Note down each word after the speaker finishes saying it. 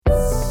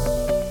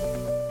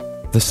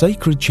The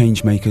Sacred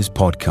Changemakers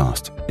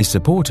podcast is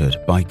supported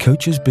by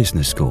Coaches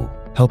Business School,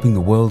 helping the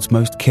world's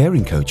most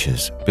caring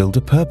coaches build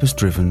a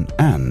purpose-driven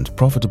and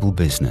profitable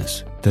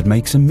business that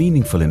makes a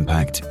meaningful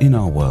impact in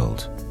our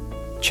world.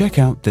 Check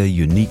out their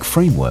unique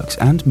frameworks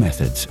and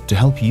methods to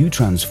help you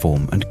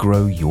transform and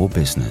grow your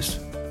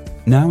business.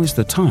 Now is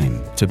the time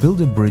to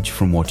build a bridge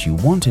from what you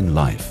want in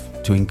life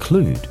to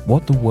include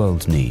what the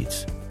world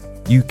needs.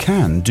 You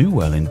can do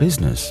well in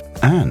business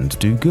and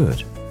do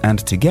good, and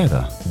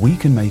together we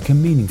can make a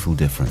meaningful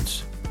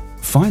difference.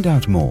 Find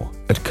out more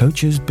at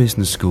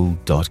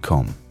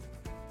coachesbusinessschool.com.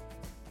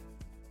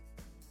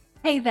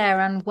 Hey there,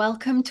 and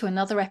welcome to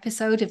another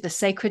episode of the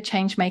Sacred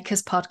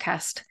Changemakers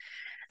podcast.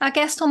 Our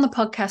guest on the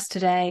podcast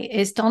today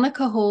is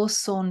Donnica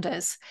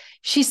Hawes-Saunders.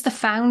 She's the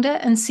founder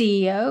and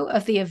CEO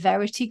of the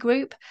Verity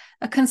Group,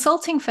 a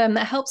consulting firm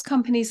that helps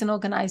companies and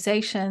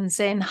organizations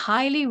in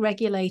highly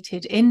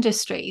regulated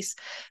industries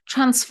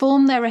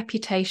transform their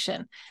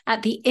reputation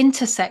at the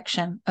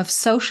intersection of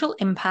social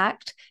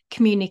impact,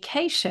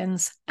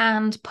 communications,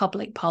 and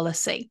public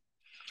policy.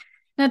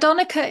 Now,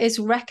 Donnica is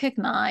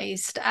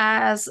recognized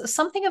as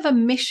something of a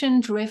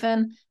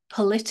mission-driven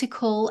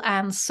political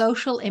and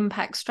social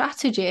impact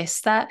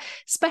strategist that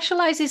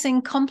specializes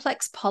in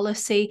complex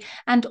policy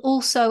and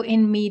also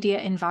in media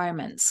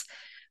environments.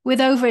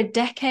 With over a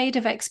decade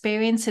of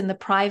experience in the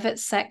private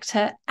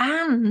sector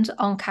and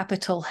on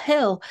Capitol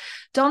Hill,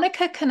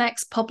 Donnica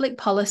connects public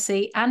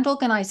policy and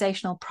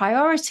organizational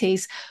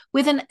priorities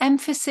with an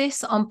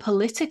emphasis on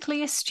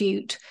politically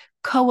astute,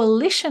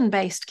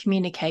 coalition-based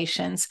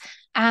communications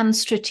and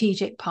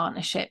strategic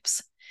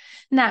partnerships.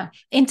 Now,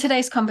 in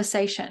today's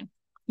conversation,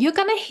 you're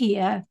going to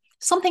hear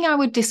something I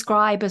would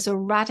describe as a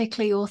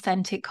radically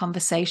authentic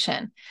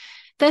conversation.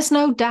 There's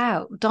no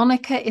doubt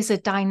Donnica is a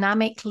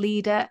dynamic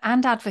leader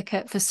and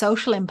advocate for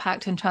social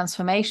impact and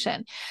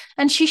transformation,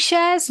 and she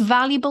shares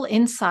valuable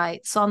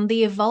insights on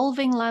the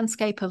evolving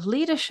landscape of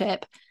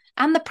leadership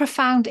and the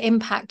profound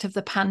impact of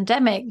the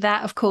pandemic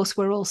that, of course,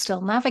 we're all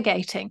still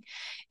navigating,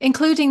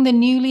 including the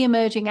newly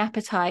emerging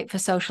appetite for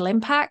social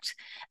impact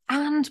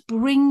and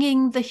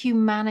bringing the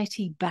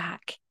humanity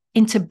back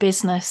into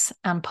business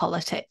and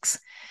politics.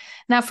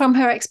 Now, from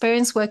her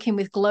experience working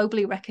with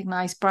globally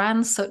recognized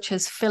brands such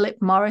as Philip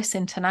Morris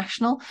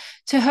International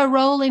to her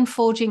role in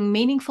forging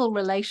meaningful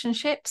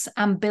relationships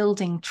and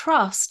building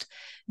trust,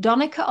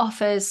 Donnica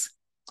offers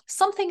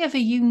something of a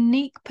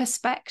unique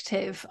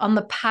perspective on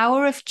the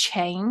power of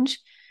change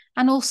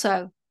and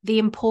also the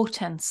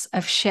importance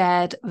of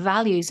shared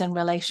values and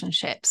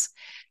relationships.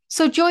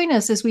 So join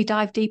us as we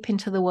dive deep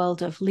into the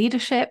world of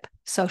leadership,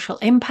 social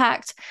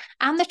impact,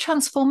 and the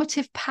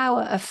transformative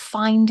power of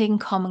finding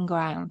common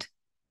ground.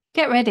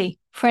 Get ready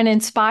for an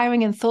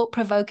inspiring and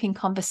thought-provoking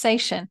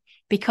conversation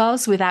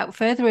because, without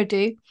further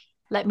ado,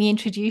 let me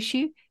introduce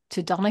you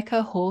to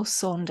Donnica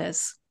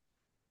Hawes-Saunders.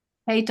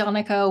 Hey,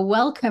 Donnica,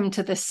 welcome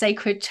to the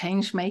Sacred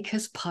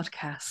Changemakers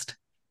podcast.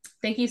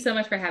 Thank you so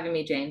much for having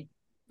me, Jane.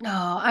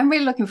 Oh, I'm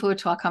really looking forward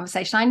to our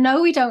conversation. I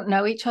know we don't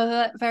know each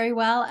other very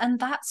well, and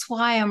that's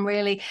why I'm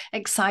really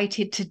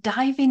excited to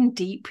dive in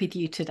deep with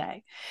you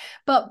today.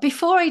 But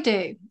before I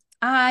do,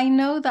 I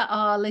know that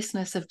our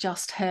listeners have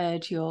just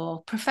heard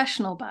your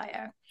professional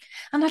bio,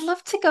 and I'd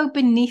love to go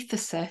beneath the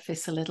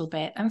surface a little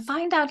bit and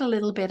find out a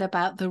little bit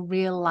about the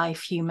real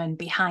life human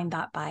behind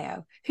that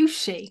bio. Who's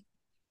she?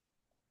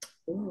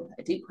 Ooh,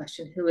 a deep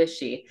question. Who is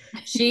she?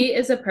 She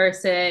is a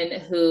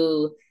person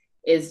who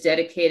is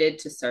dedicated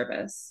to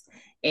service.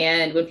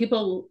 And when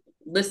people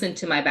listen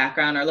to my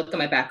background or look at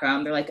my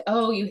background, they're like,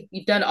 oh,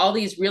 you've done all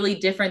these really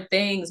different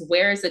things.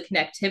 Where is the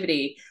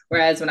connectivity?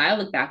 Whereas when I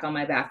look back on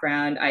my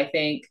background, I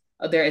think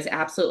there is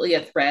absolutely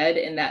a thread,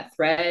 and that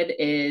thread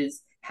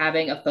is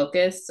having a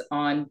focus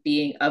on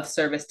being of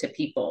service to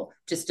people,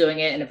 just doing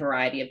it in a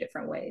variety of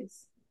different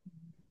ways.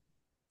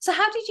 So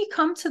how did you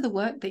come to the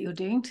work that you're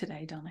doing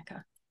today,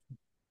 Donnica?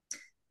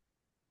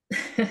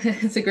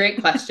 It's a great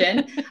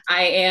question.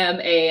 I am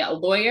a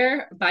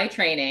lawyer by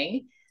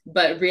training,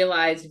 but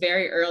realized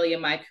very early in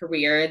my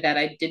career that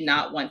I did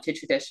not want to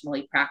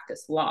traditionally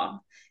practice law.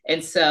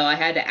 And so I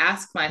had to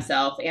ask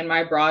myself and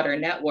my broader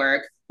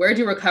network, where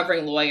do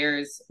recovering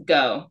lawyers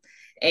go?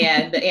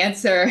 And the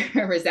answer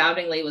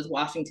resoundingly was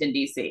Washington,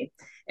 D.C.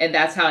 And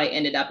that's how I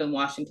ended up in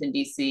Washington,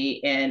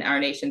 D.C., in our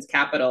nation's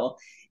capital.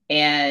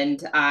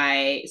 And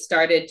I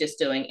started just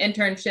doing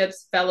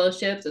internships,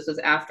 fellowships. This was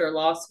after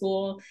law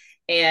school.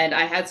 And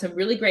I had some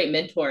really great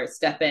mentors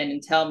step in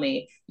and tell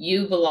me,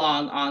 you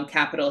belong on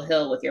Capitol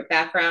Hill with your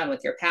background,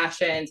 with your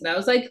passions. And I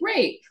was like,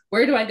 great,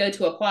 where do I go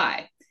to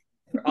apply?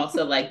 They're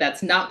also like,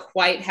 that's not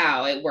quite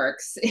how it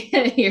works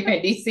here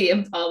in DC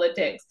in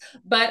politics.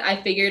 But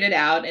I figured it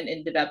out and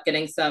ended up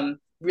getting some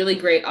really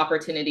great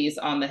opportunities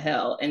on the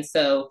Hill. And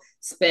so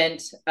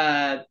spent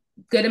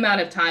good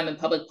amount of time in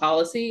public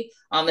policy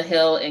on the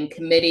Hill, in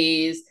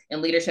committees,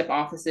 in leadership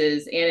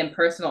offices, and in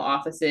personal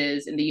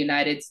offices in the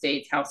United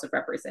States House of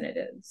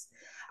Representatives.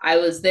 I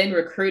was then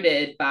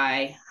recruited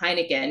by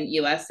Heineken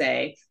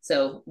USA,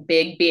 so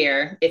big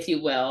beer, if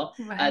you will,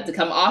 to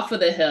come off of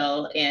the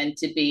Hill and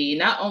to be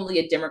not only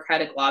a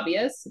Democratic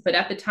lobbyist, but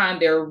at the time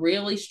they were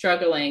really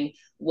struggling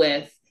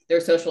with their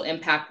social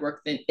impact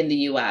work in the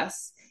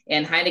US.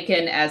 And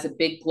Heineken, as a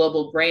big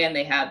global brand,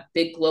 they have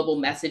big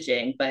global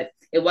messaging, but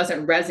it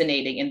wasn't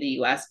resonating in the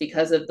US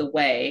because of the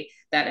way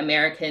that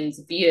Americans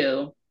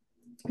view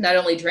not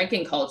only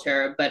drinking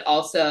culture, but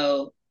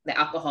also the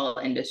alcohol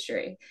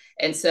industry.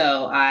 And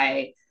so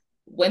I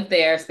went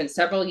there, spent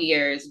several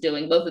years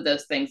doing both of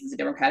those things as a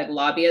Democratic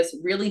lobbyist,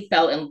 really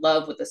fell in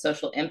love with the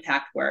social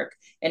impact work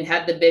and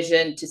had the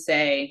vision to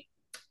say,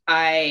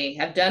 I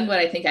have done what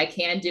I think I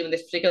can do in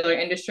this particular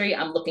industry.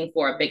 I'm looking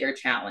for a bigger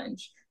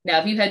challenge. Now,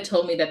 if you had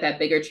told me that that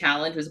bigger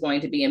challenge was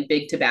going to be in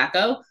big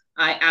tobacco,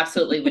 I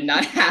absolutely would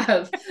not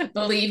have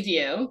believed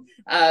you.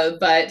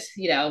 But,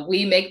 you know,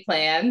 we make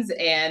plans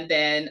and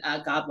then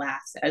God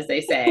laughs, as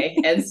they say.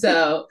 And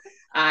so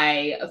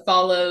I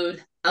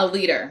followed a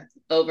leader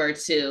over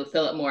to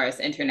Philip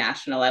Morris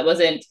International. I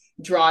wasn't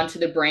drawn to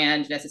the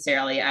brand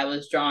necessarily. I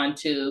was drawn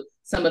to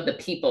some of the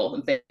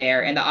people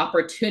there and the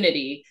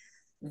opportunity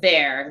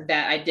there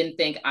that I didn't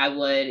think I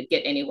would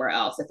get anywhere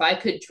else. If I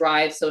could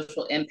drive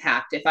social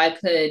impact, if I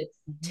could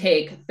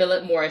take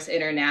Philip Morris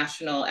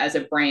International as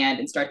a brand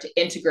and start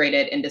to integrate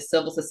it into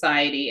civil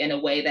society in a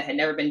way that had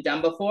never been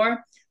done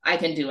before, I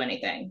can do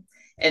anything.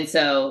 And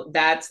so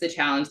that's the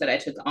challenge that I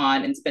took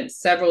on and spent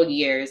several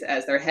years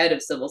as their head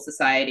of civil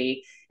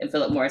society in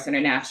Philip Morris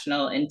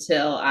International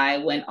until I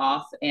went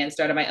off and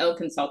started my own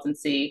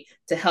consultancy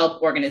to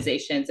help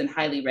organizations in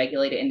highly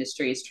regulated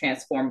industries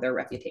transform their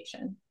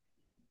reputation.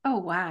 Oh,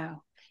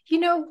 wow. You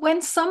know,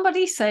 when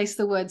somebody says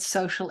the word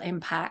social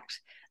impact,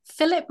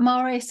 Philip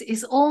Morris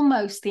is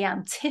almost the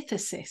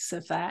antithesis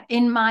of that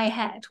in my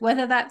head,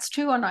 whether that's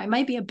true or not. It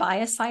may be a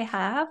bias I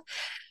have,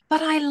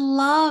 but I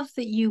love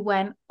that you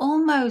went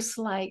almost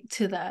like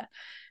to the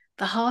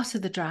heart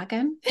of the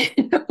dragon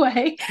in a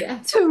way,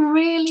 to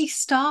really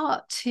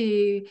start to,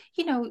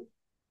 you know,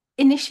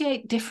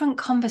 initiate different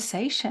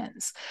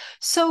conversations.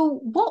 So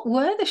what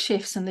were the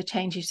shifts and the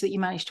changes that you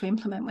managed to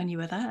implement when you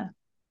were there?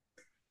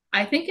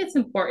 I think it's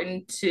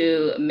important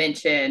to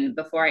mention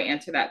before I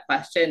answer that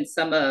question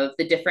some of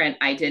the different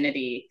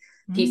identity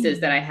pieces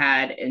that I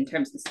had in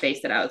terms of the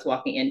space that I was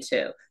walking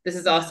into. This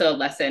is also a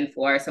lesson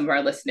for some of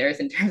our listeners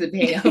in terms of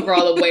being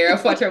overall aware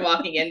of what you're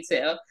walking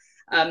into.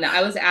 Now,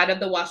 I was out of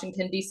the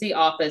Washington, D.C.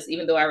 office,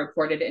 even though I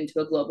reported into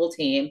a global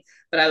team,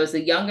 but I was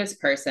the youngest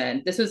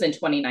person. This was in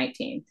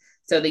 2019.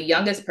 So the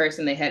youngest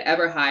person they had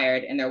ever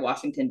hired in their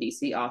Washington,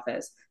 D.C.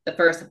 office, the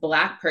first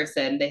Black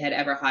person they had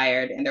ever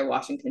hired in their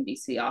Washington,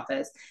 D.C.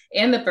 office,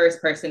 and the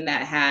first person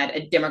that had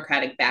a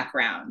Democratic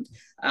background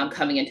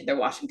coming into their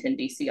Washington,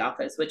 D.C.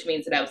 office, which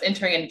means that I was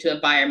entering into an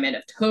environment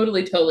of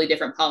totally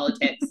different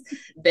politics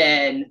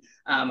than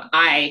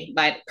I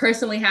might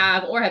personally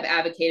have or have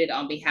advocated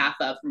on behalf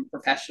of from a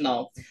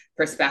professional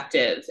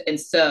perspective. And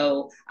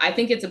so I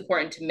think it's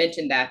important to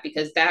mention that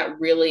because that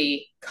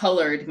really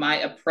colored my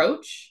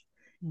approach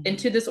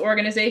into this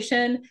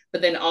organization, but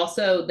then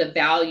also the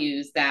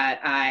values that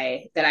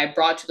I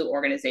brought to the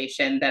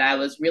organization that I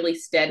was really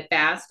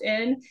steadfast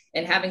in,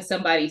 and having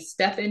somebody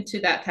step into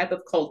that type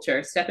of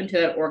culture, step into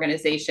that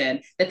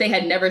organization that they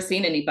had never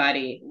seen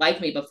anybody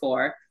like me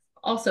before.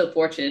 Also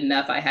fortunate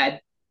enough, I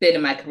had been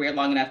in my career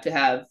long enough to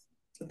have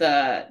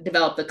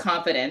develop the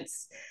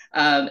confidence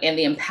and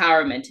the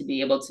empowerment to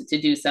be able to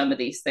do some of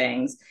these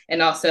things,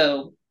 and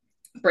also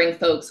bring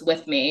folks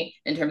with me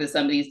in terms of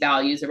some of these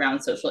values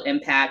around social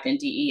impact and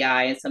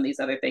DEI and some of these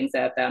other things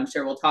that I'm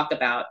sure we'll talk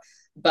about.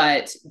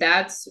 But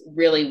that's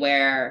really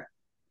where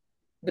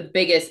the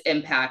biggest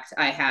impact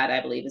I had,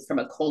 I believe, is from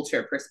a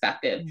culture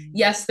perspective.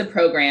 Yes, the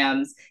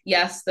programs,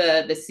 yes,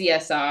 the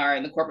CSR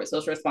and the corporate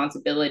social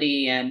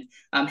responsibility. And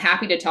I'm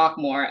happy to talk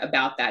more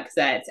about that because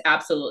that's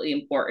absolutely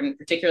important,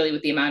 particularly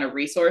with the amount of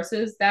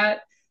resources that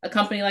a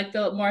company like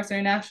Philip Morris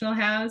International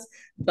has.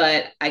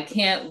 But I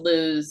can't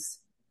lose,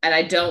 and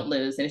I don't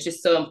lose. And it's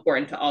just so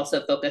important to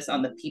also focus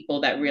on the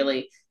people that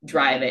really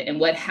drive it and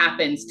what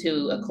happens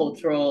to a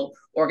cultural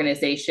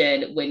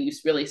organization when you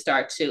really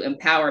start to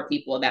empower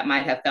people that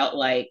might have felt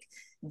like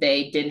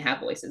they didn't have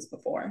voices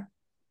before.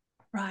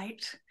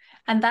 Right.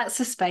 And that's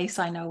a space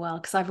I know well,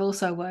 because I've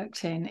also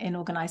worked in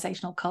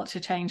organizational culture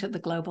change at the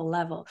global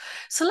level.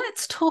 So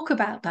let's talk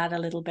about that a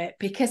little bit,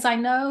 because I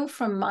know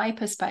from my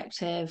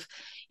perspective,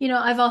 you know,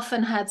 I've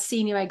often had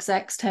senior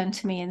execs turn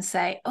to me and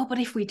say, oh, but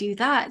if we do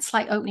that, it's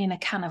like opening a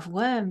can of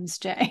worms,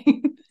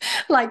 Jane.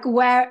 Like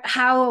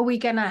how are we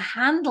going to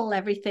handle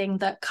everything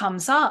that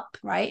comes up,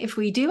 right? If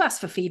we do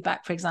ask for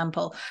feedback, for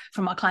example,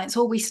 from our clients,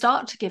 or we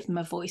start to give them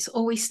a voice,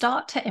 or we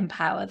start to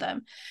empower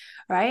them.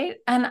 Right.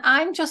 And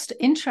I'm just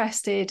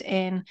interested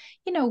in,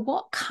 you know,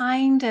 what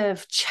kind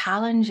of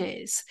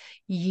challenges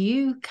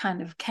you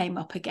kind of came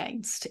up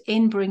against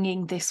in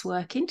bringing this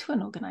work into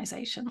an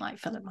organization like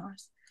Philip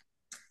Morris.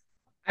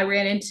 I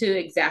ran into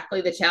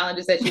exactly the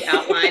challenges that you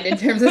outlined in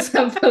terms of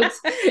some folks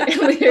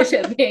in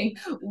leadership being,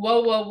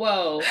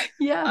 whoa.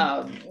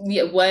 Yeah.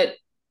 What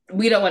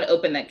we don't want to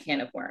open that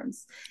can of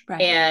worms.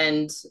 Right.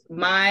 And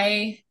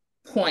my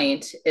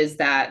point is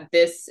that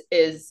this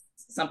is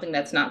something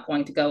that's not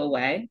going to go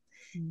away.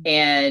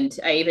 And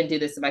I even do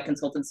this in my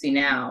consultancy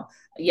now.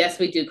 Yes,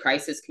 we do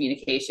crisis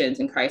communications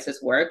and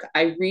crisis work.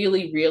 I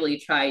really, really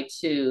try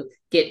to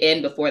get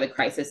in before the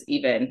crisis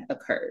even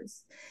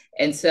occurs.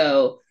 And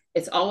so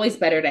it's always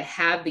better to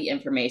have the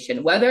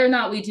information, whether or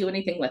not we do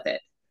anything with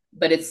it.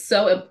 But it's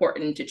so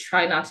important to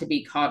try not to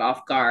be caught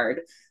off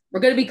guard. We're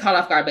going to be caught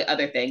off guard by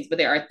other things, but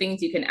there are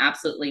things you can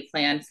absolutely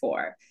plan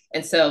for.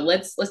 And so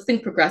let's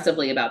think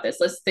progressively about this.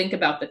 Let's think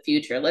about the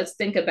future. Let's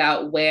think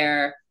about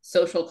where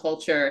social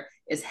culture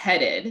is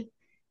headed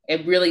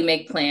and really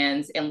make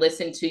plans and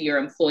listen to your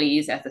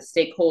employees as a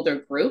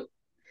stakeholder group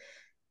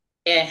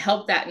and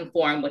help that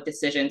inform what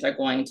decisions are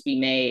going to be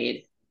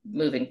made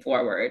moving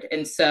forward.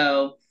 And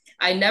so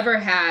I never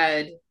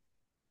had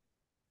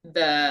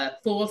the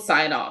full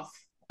sign off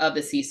of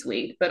the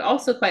C-suite, but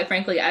also, quite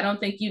frankly, I don't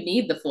think you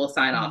need the full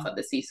sign off of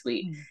the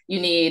C-suite.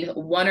 You need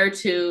one or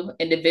two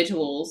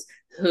individuals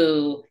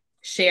who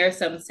share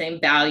some of the same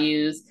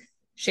values,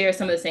 share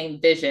some of the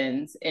same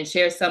visions, and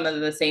share some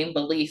of the same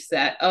beliefs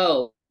that,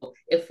 oh,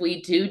 if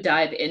we do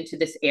dive into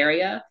this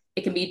area,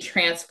 it can be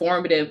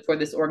transformative for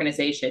this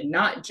organization,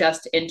 not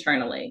just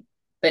internally,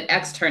 but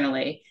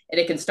externally. And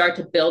it can start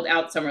to build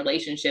out some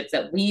relationships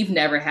that we've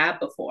never had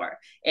before.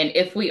 And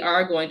if we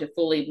are going to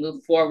fully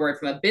move forward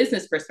from a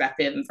business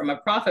perspective and from a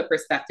profit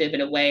perspective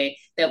in a way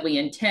that we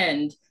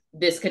intend,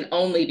 this can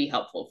only be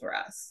helpful for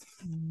us.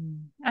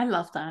 I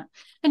love that.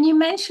 And you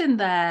mentioned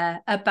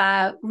there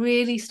about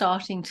really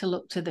starting to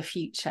look to the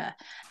future.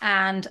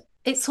 And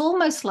it's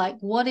almost like,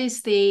 what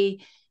is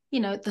the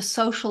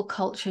social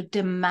culture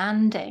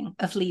demanding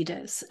of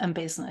leaders and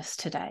business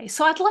today?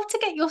 So I'd love to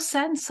get your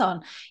sense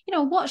on,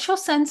 what's your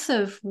sense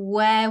of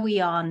where we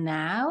are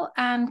now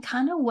and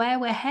kind of where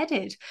we're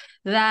headed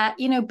that,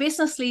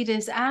 business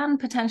leaders and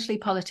potentially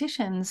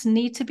politicians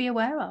need to be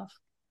aware of?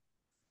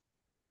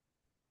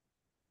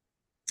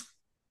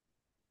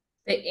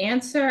 The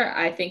answer,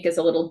 I think, is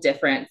a little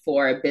different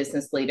for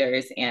business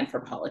leaders and for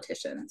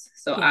politicians.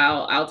 So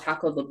I'll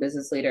tackle the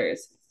business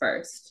leaders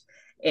first.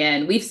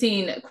 And we've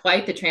seen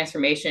quite the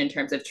transformation in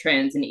terms of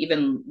trends and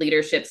even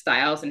leadership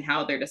styles and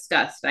how they're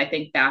discussed. I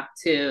think back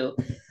to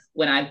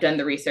when I've done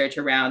the research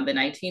around the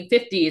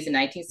 1950s and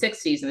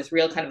 1960s and this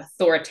real kind of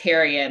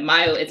authoritarian,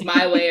 it's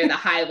my way or the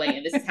highway,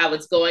 and this is how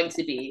it's going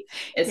to be.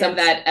 And some of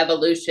that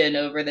evolution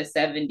over the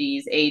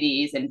 70s,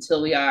 80s,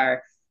 until we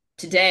are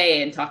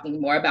today and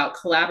talking more about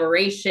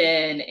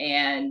collaboration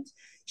and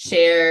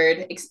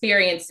shared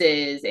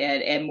experiences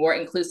and more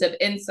inclusive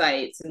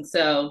insights. And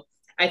so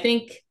I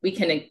think we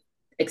can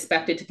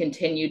expect it to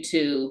continue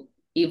to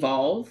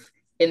evolve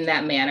in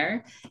that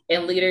manner.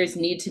 And leaders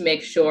need to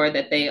make sure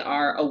that they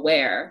are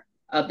aware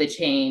of the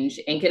change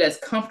and get as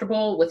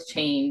comfortable with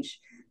change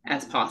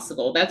as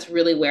possible. That's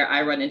really where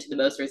I run into the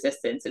most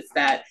resistance. It's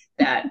that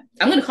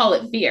I'm going to call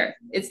it fear.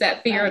 It's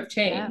that fear of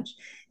change.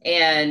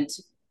 And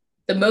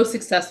the most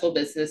successful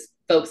business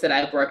folks that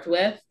I've worked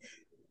with,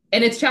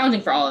 and it's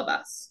challenging for all of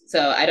us.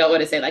 So I don't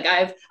want to say like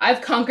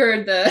I've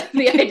conquered the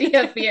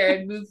idea of fear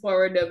and move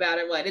forward no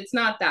matter what. It's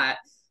not that.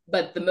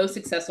 But the most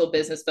successful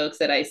business folks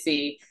that I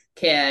see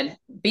can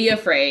be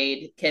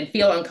afraid, can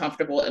feel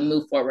uncomfortable, and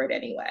move forward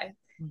anyway.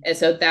 And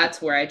so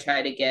that's where I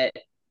try to get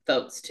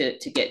folks to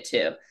get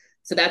to.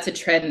 So that's a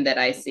trend that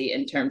I see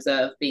in terms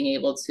of being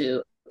able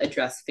to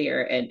address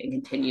fear and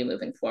continue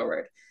moving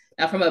forward.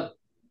 Now, from a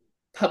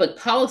public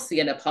policy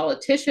and a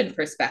politician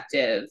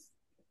perspective,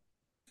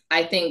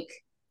 I think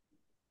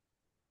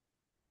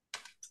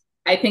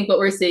what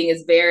we're seeing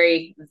is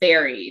very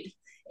varied.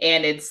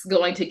 And it's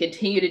going to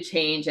continue to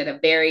change at a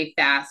very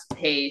fast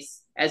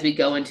pace as we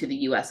go into the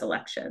US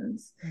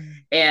elections.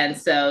 And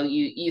so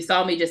you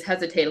saw me just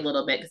hesitate a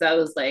little bit because I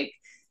was like,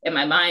 in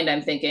my mind,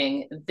 I'm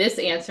thinking this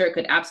answer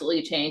could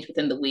absolutely change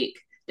within the week,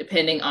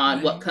 depending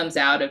on what comes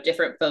out of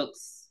different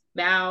folks'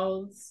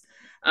 mouths,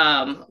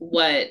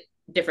 what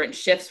different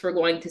shifts we're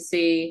going to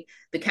see.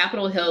 The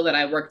Capitol Hill that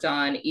I worked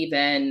on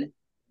even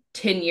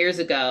 10 years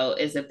ago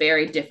is a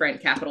very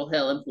different Capitol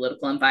Hill and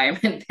political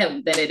environment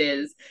than it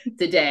is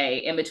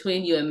today. And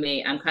between you and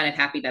me, I'm kind of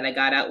happy that I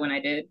got out when I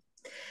did.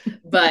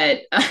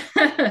 But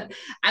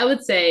I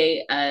would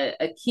say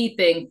a key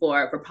thing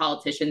for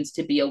politicians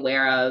to be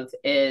aware of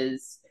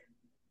is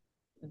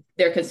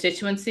their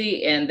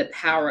constituency and the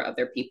power of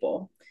their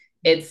people.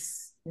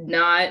 It's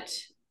not,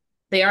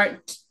 they are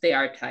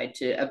tied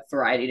to a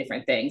variety of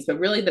different things, but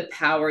really the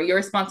power, your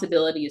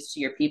responsibility is to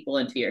your people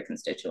and to your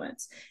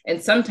constituents.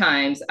 And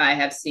sometimes I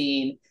have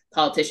seen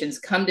politicians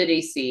come to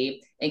DC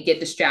and get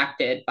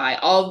distracted by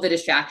all of the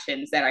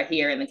distractions that are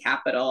here in the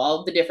Capitol, all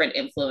of the different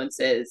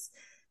influences.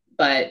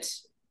 But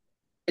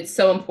it's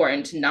so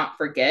important to not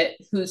forget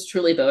who's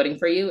truly voting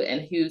for you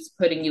and who's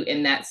putting you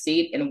in that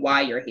seat and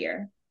why you're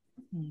here.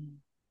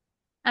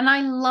 And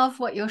I love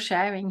what you're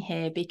sharing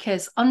here,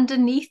 because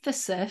underneath the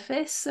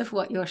surface of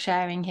what you're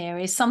sharing here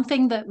is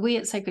something that we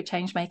at Sacred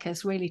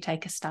Changemakers really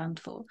take a stand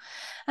for.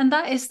 And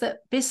that is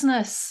that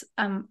business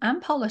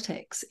and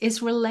politics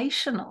is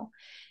relational.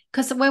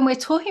 Because when we're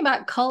talking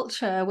about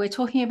culture, we're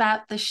talking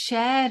about the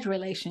shared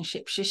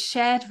relationships, the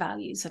shared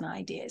values and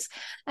ideas.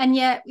 And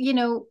yet,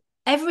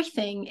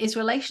 everything is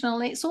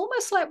relational. It's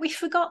almost like we've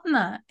forgotten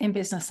that in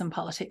business and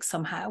politics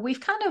somehow. We've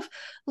kind of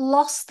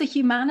lost the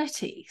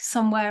humanity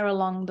somewhere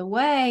along the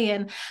way.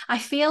 And I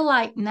feel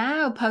like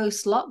now,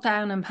 post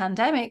lockdown and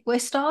pandemic, we're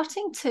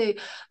starting to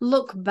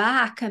look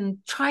back and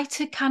try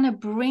to kind of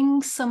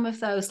bring some of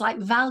those like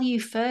value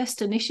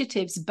first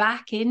initiatives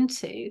back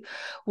into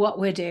what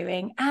we're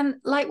doing. And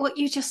like what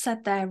you just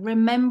said there,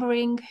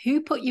 remembering who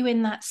put you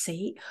in that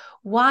seat,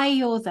 why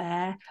you're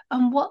there,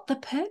 and what the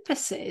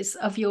purpose is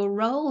of your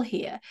role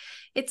here.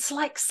 It's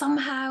like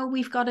somehow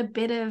we've got a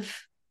bit of,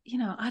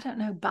 I don't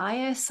know,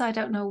 bias. I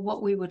don't know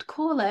what we would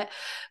call it,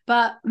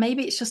 but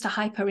maybe it's just a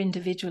hyper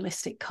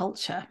individualistic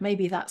culture.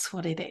 Maybe that's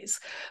what it is.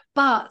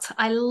 But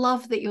I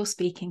love that you're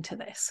speaking to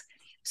this.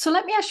 So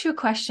let me ask you a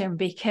question,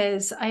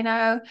 because I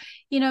know,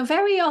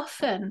 very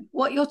often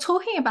what you're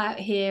talking about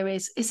here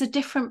is a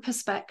different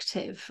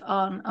perspective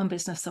on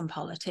business and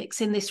politics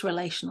in this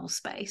relational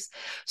space.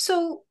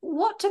 So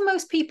what do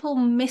most people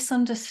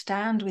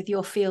misunderstand with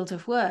your field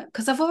of work?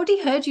 Because I've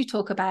already heard you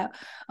talk about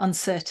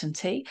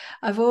uncertainty.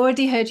 I've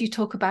already heard you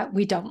talk about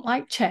we don't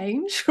like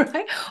change,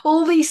 right?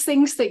 All these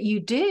things that you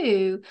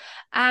do.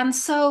 And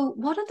so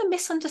what are the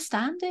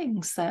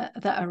misunderstandings that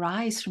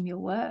arise from your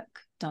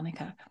work,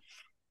 Donnica?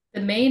 The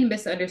main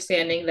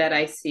misunderstanding that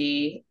I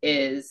see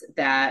is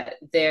that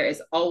there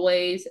is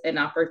always an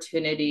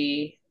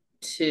opportunity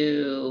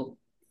to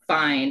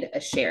find a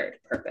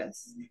shared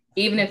purpose.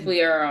 Even if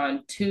we are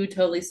on two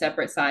totally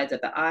separate sides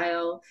of the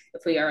aisle,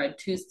 if we are on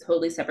two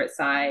totally separate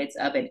sides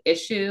of an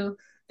issue,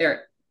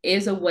 there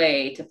is a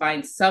way to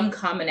find some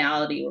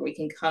commonality where we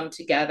can come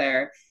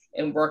together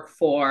and work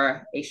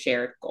for a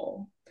shared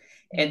goal.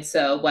 And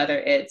so whether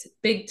it's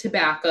big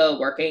tobacco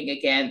working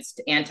against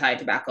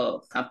anti-tobacco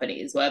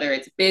companies, whether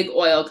it's big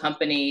oil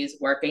companies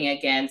working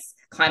against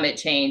climate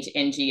change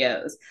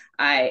NGOs,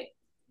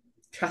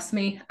 trust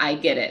me, I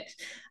get it.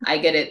 I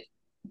get it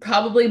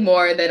probably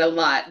more than a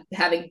lot,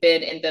 having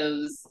been in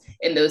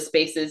those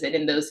spaces and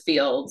in those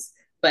fields.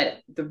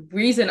 But the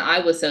reason I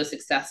was so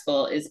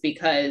successful is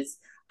because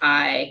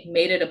I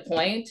made it a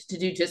point to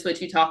do just what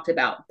you talked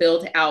about,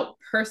 build out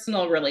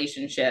personal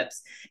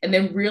relationships, and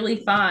then really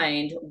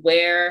find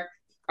where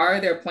are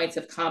there points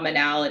of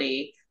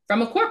commonality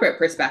from a corporate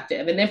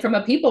perspective. And then from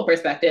a people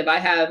perspective,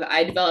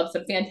 I developed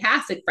some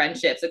fantastic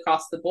friendships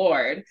across the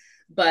board.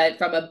 But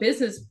from a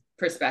business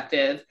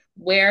perspective,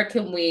 where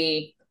can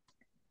we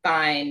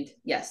find,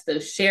 yes,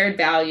 those shared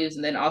values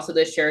and then also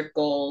those shared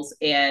goals,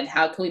 and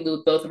how can we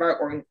move both of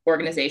our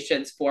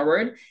organizations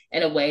forward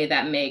in a way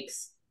that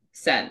makes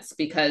sense?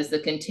 Because the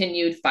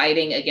continued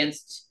fighting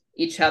against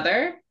each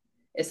other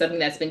is something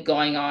that's been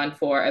going on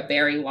for a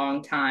very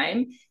long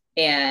time.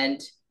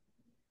 And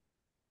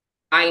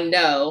I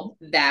know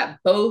that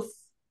both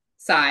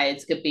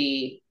sides could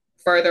be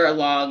further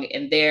along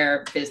in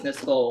their business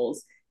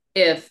goals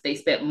if they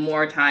spent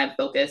more time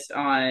focused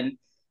on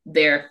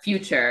their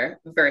future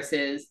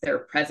versus their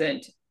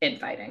present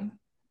infighting.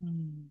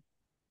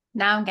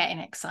 Now I'm getting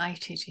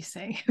excited, you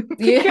see.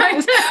 Yeah.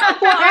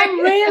 What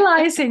I'm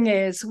realizing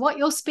is what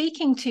you're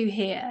speaking to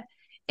here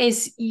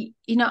is,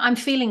 I'm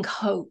feeling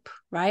hope,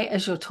 right,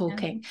 as you're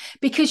talking,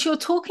 because you're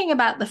talking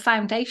about the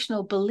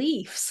foundational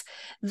beliefs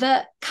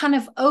that kind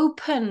of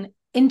open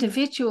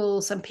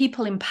individuals and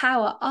people in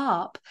power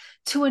up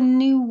to a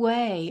new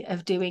way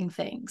of doing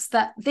things.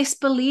 That this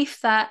belief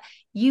that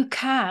we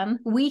can,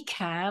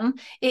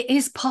 it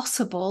is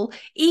possible,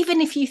 even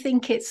if you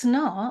think it's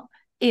not,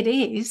 it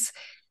is.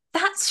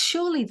 That's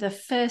surely the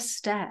first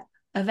step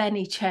of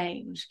any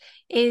change,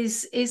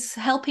 is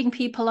helping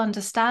people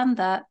understand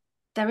that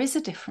there is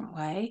a different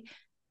way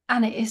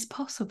and it is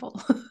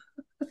possible.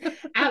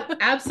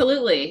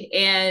 Absolutely.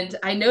 And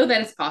I know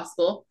that it's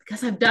possible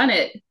because I've done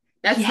it.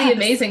 That's the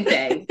amazing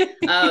thing.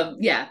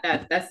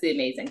 That's the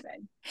amazing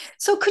thing.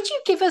 So could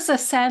you give us a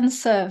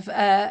sense of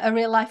a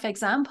real life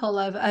example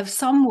of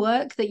some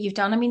work that you've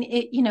done? I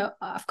mean,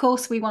 of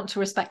course, we want to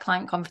respect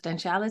client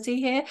confidentiality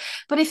here,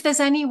 but if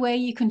there's any way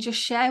you can just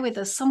share with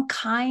us some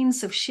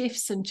kinds of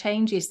shifts and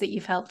changes that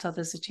you've helped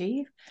others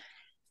achieve.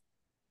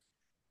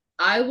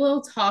 I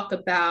will talk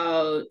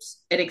about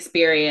an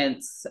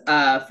experience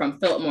from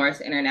Philip Morris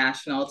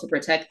International to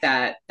protect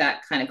that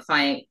kind of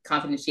client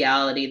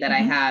confidentiality that I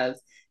have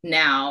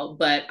now.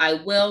 But I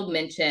will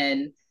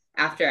mention,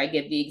 after I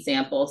give the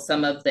example,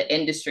 some of the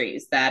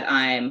industries that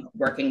I'm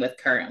working with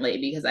currently,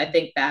 because I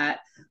think that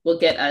will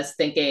get us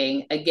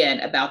thinking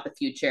again about the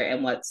future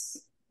and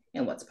what's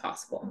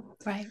possible.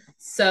 Right.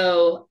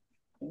 So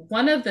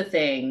one of the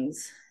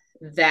things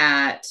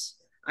that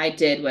I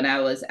did when I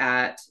was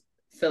at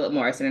Philip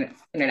Morris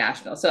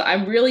International. So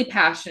I'm really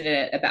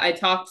passionate about, I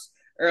talked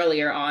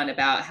earlier on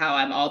about how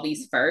I'm all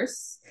these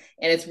firsts,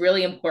 and it's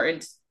really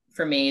important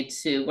for me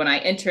to, when I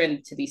enter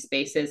into these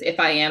spaces, if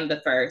I am the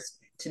first,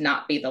 to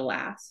not be the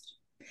last.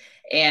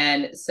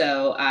 And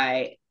so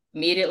I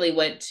immediately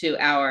went to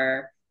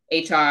our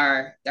head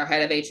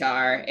of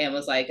HR, and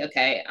was like,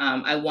 okay,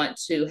 I want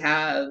to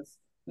have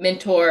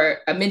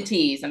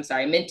mentees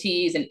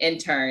and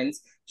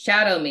interns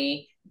shadow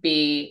me,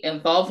 be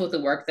involved with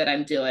the work that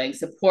I'm doing,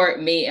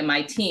 support me and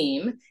my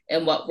team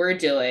and what we're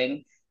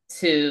doing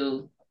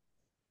to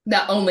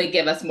not only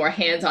give us more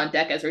hands on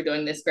deck as we're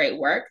doing this great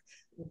work,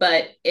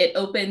 but it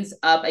opens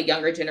up a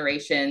younger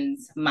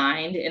generation's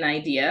mind and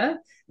idea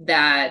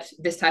that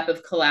this type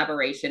of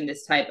collaboration,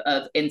 this type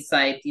of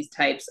insight, these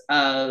types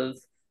of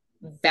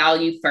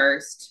value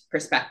first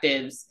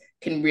perspectives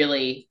can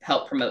really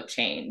help promote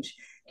change.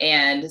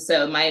 And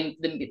so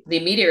the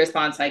immediate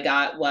response I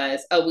got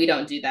was, oh, we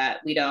don't do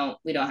that. We don't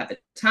have the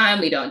time.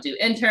 We don't do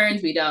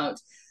interns. We don't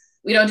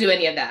do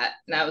any of that.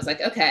 And I was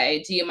like,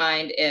 okay, do you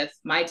mind if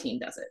my team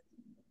does it?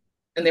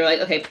 And they were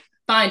like, okay,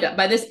 fine.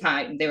 By this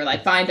point, they were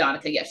like, fine,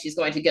 Donnica. Yes, she's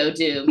going to go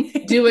do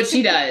what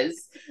she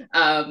does.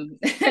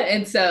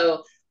 And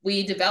so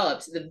we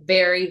developed the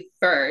very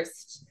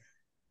first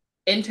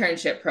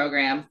internship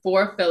program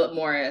for Philip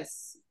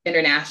Morris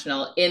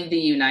International in the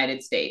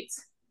United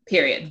States,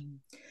 period. Mm-hmm.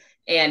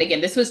 And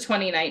again, this was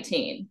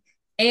 2019.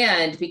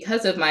 And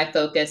because of my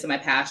focus and my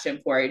passion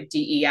for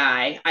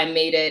DEI, I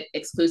made it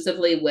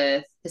exclusively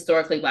with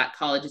historically Black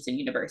colleges and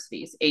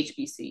universities,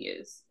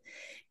 HBCUs.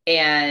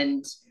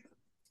 And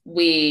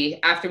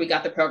after we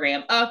got the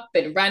program up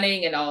and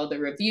running and all the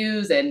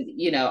reviews and,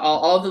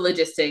 all the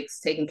logistics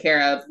taken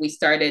care of, we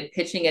started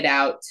pitching it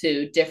out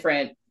to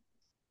different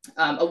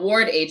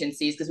award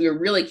agencies because we were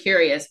really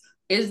curious,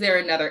 is there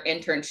another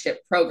internship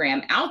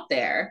program out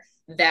there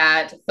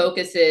that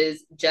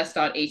focuses just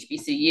on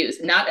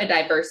HBCUs, not a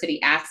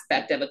diversity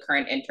aspect of a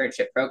current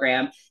internship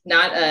program,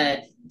 not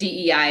a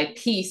DEI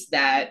piece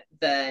that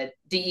the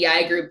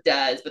DEI group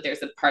does, but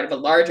there's a part of a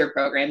larger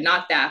program,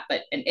 not that,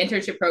 but an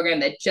internship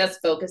program that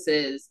just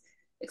focuses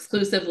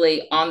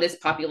exclusively on this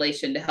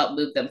population to help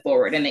move them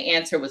forward? And the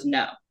answer was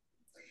no.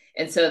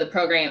 And so the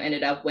program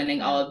ended up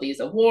winning all of these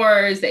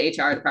awards. The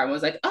HR department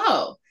was like,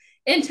 oh,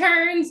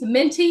 interns,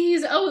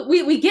 mentees. Oh,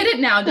 we get it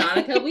now,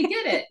 Donnica, we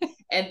get it.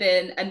 And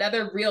then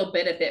another real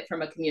benefit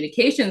from a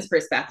communications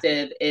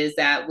perspective is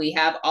that we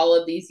have all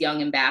of these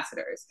young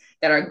ambassadors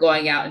that are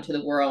going out into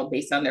the world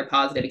based on their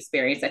positive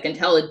experience that can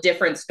tell a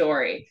different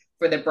story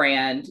for the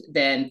brand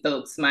than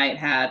folks might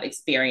have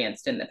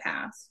experienced in the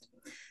past.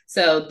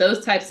 So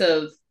those types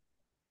of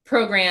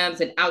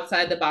programs and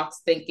outside the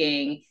box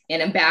thinking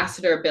and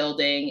ambassador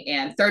building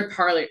and third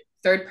party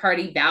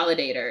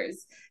validators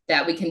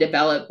that we can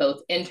develop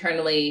both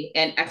internally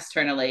and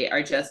externally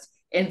are just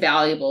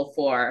invaluable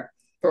for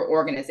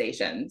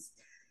organizations.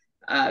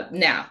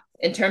 Now,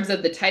 in terms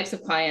of the types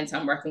of clients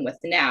I'm working with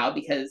now,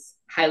 because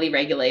highly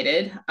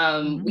regulated,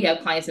 we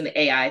have clients in the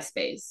AI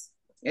space.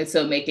 And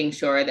so making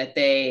sure that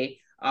they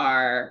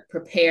are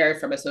prepared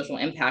from a social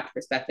impact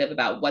perspective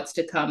about what's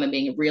to come and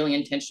being really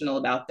intentional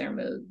about their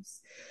moves.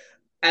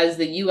 As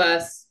the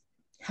US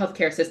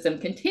healthcare system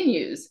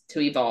continues to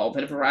evolve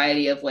in a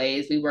variety of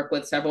ways, we work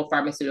with several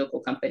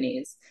pharmaceutical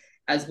companies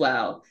as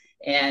well,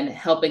 and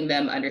helping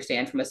them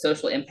understand from a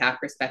social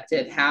impact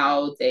perspective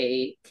how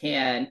they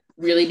can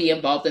really be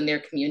involved in their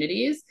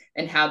communities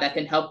and how that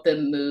can help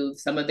them move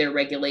some of their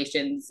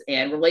regulations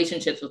and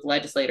relationships with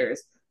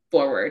legislators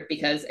forward.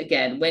 Because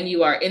again, when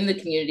you are in the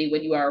community,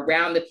 when you are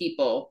around the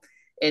people,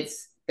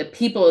 it's the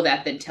people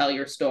that then tell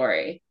your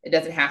story. It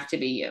doesn't have to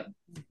be you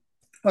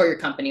or your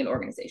company and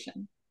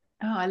organization.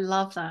 Oh, I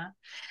love that.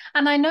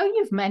 And I know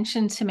you've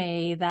mentioned to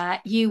me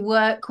that you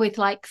work with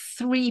like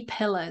 3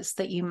 pillars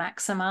that you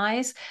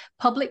maximize: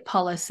 public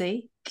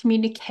policy,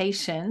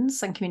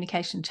 communications and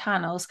communication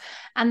channels,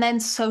 and then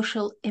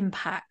social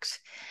impact.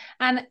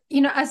 And,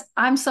 as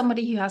I'm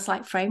somebody who has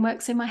like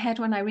frameworks in my head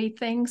when I read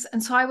things.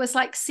 And so I was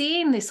like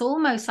seeing this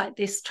almost like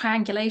this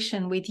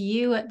triangulation with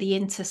you at the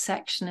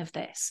intersection of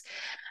this.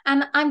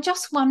 And I'm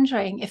just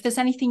wondering if there's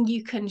anything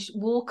you can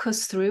walk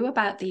us through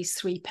about these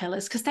 3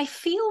 pillars, because they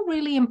feel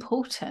really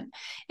important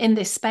in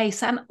this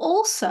space. And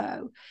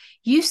also,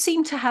 you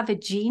seem to have a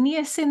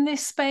genius in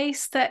this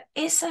space that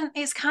it's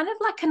kind of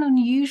like an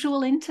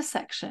unusual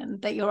intersection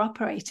that you're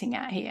operating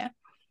at here.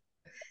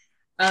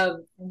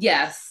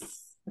 Yes.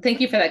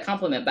 Thank you for that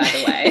compliment, by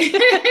the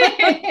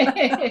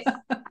way.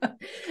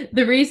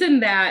 The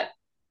reason that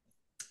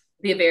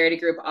the Averity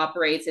Group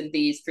operates in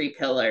these 3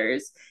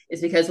 pillars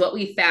is because what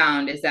we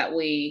found is that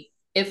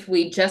if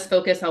we just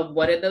focus on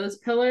one of those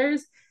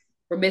pillars,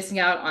 we're missing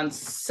out on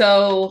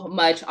so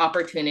much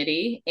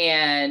opportunity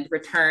and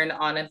return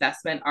on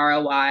investment,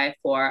 ROI,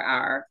 for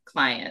our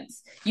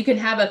clients. You can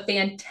have a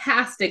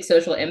fantastic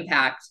social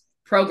impact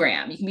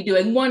program. You can be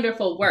doing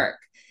wonderful work.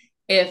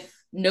 If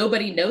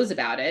nobody knows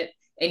about it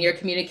and your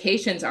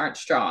communications aren't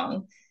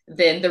strong,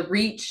 then the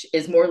reach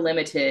is more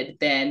limited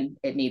than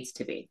it needs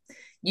to be.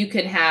 You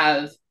can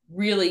have a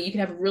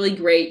really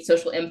great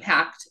social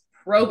impact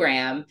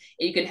program, and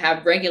you can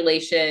have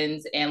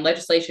regulations and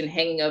legislation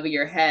hanging over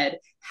your head.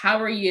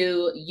 How are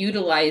you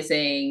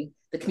utilizing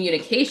the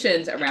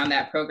communications around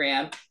that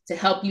program to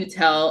help you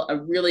tell a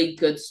really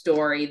good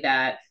story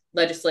that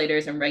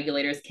legislators and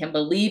regulators can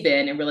believe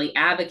in and really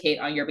advocate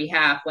on your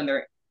behalf when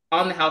they're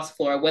on the House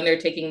floor, when they're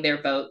taking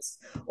their votes,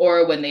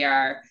 or when they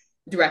are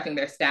directing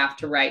their staff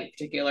to write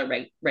particular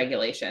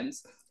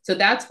regulations. So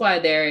that's why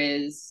there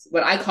is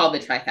what I call the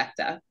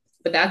trifecta.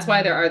 But that's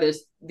why there are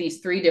these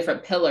three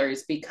different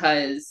pillars,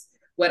 because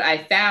what I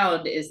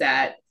found is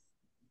that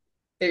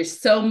there's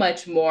so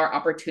much more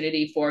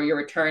opportunity for your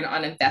return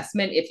on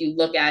investment if you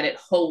look at it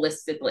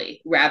holistically,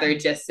 rather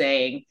just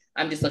saying,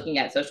 I'm just looking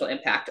at social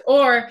impact,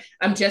 or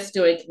I'm just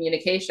doing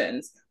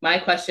communications. My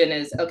question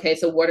is, okay,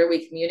 so what are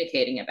we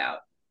communicating about?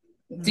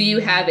 Do you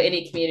have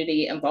any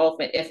community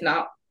involvement? If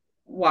not,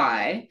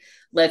 why?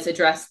 Let's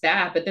address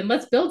that, but then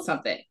let's build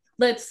something.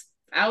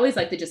 I always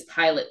like to just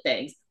pilot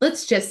things.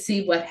 Let's just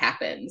see what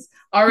happens.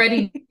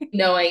 Already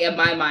knowing in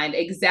my mind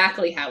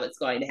exactly how it's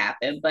going to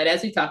happen. But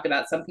as we talked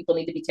about, some people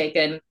need to be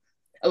taken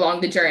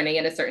along the journey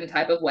in a certain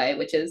type of way,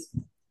 which is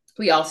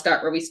we all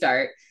start where we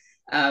start.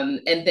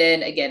 And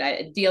then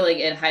again, dealing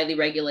in highly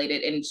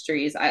regulated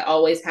industries, I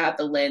always have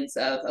the lens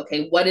of,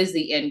 okay, what is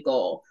the end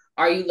goal?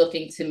 Are you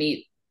looking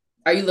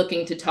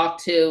to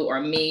talk to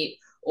or meet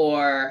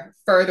or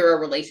further a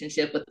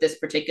relationship with this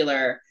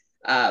particular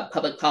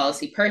public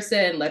policy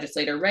person,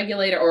 legislator,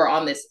 regulator, or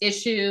on this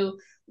issue?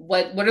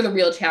 What are the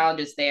real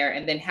challenges there?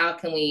 And then how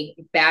can we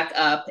back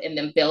up and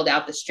then build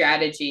out the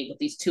strategy with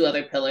these two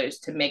other pillars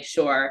to make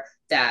sure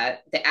that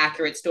the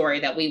accurate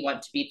story that we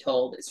want to be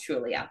told is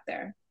truly out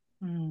there?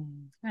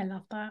 I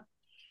love that.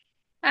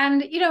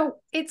 And,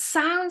 it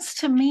sounds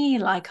to me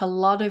like a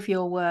lot of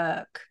your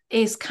work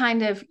is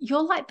kind of,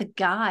 you're like the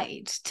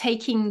guide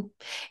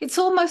it's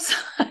almost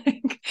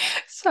like,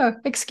 so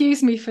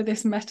excuse me for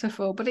this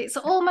metaphor, but it's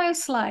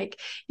almost like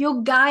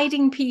you're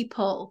guiding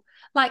people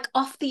like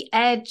off the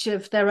edge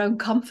of their own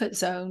comfort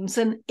zones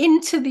and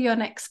into the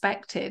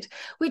unexpected,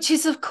 which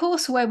is, of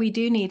course, where we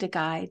do need a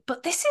guide.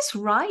 But this is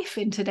rife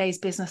in today's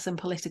business and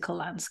political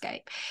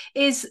landscape,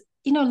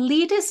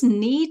 leaders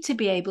need to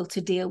be able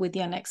to deal with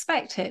the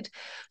unexpected.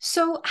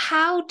 So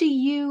how do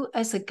you,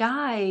 as a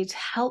guide,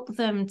 help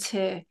them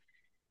to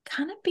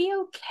kind of be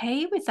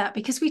okay with that?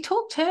 Because we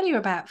talked earlier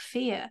about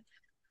fear.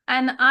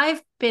 And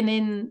I've been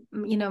in,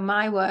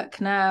 my work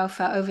now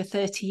for over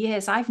 30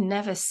 years. I've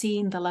never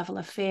seen the level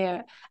of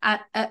fear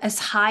as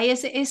high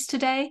as it is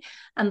today,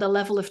 and the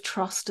level of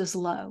trust as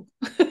low.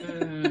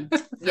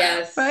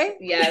 Yes. Right?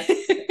 Yes.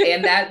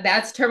 And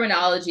that's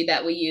terminology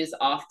that we use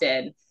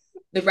often.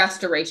 The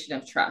restoration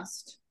of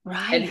trust.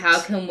 Right. And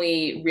how can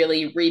we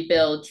really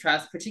rebuild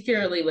trust,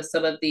 particularly with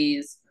some of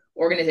these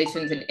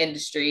organizations and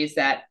industries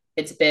that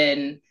it's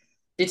been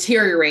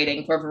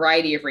deteriorating for a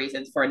variety of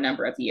reasons for a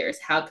number of years?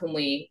 How can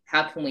we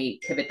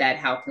pivot that?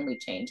 How can we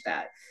change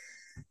that?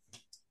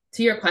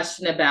 To your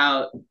question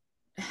about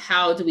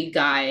how do we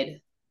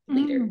guide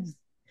leaders?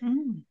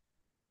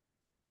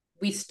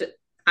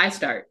 I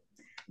start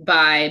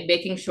by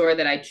making sure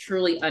that I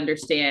truly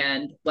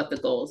understand what the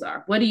goals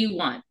are. What do you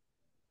want?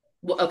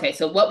 Well, okay,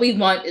 so what we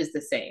want is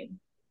the same.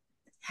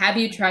 Have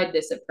you tried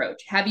this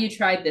approach? Have you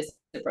tried this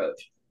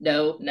approach?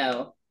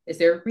 No. Is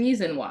there a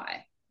reason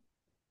why?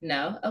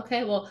 No.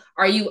 Okay, well,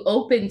 are you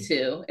open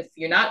to? If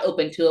you're not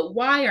open to it,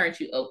 why aren't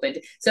you open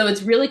to? So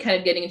it's really kind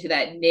of getting into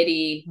that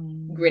nitty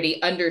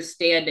gritty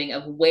understanding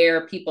of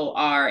where people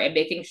are and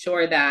making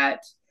sure that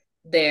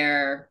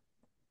I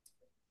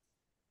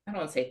don't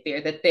want to say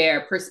fear, that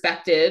their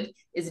perspective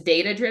is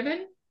data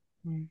driven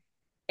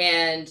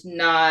and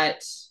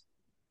not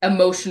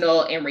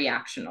emotional and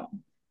reactional.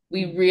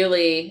 We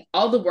really,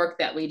 all the work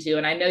that we do,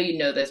 and I know you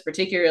know this,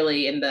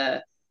 particularly in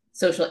the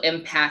social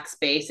impact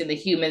space, in the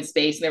human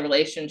space, in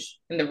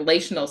the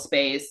relational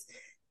space,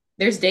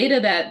 there's data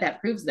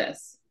that proves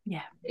this.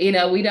 Yeah.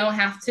 We don't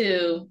have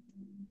to,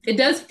 it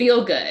does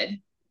feel good,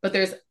 but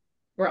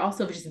we're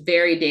also just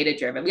very data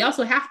driven. We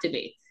also have to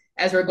be,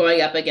 as we're going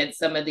up against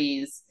some of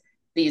these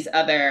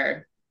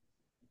other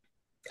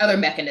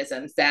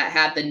mechanisms that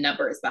have the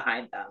numbers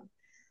behind them.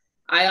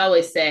 I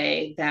always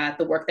say that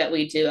the work that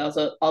we do,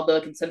 although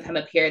it can sometimes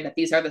appear that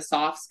these are the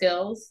soft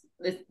skills,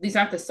 these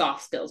aren't the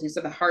soft skills. These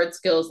are the hard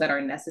skills that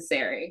are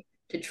necessary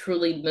to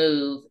truly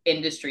move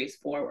industries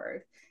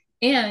forward.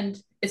 And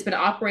it's been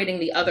operating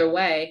the other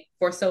way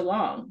for so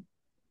long.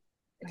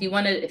 If you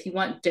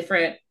want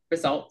different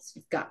results,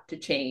 you've got to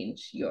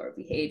change your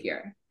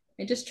behavior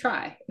and just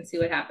try and see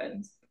what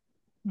happens.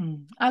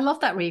 I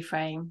love that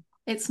reframe.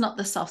 It's not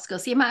the soft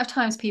skills. The amount of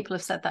times people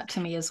have said that to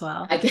me as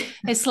well.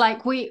 It's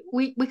like we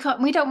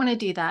don't want to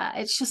do that.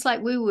 It's just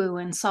like woo-woo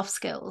and soft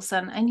skills.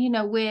 And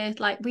we're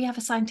like, we have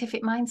a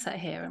scientific mindset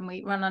here and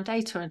we run on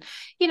data and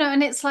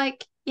and it's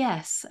like,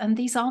 yes, and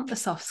these aren't the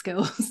soft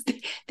skills.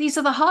 These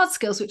are the hard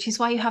skills, which is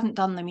why you haven't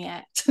done them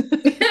yet.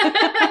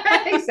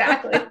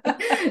 Exactly.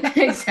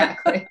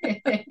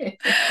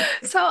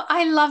 So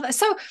I love that.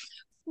 So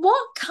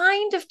what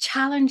kind of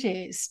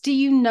challenges do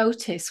you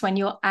notice when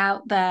you're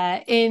out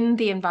there in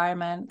the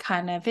environment,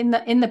 kind of in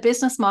the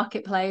business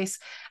marketplace?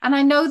 And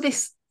I know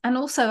this, and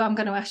also I'm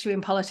going to ask you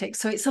in politics,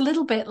 so it's a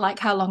little bit like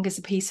how long is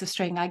a piece of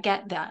string? I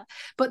get that.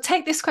 But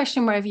take this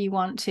question wherever you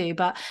want to.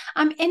 But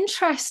I'm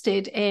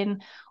interested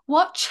in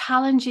what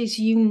challenges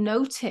you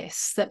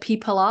notice that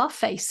people are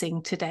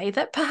facing today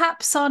that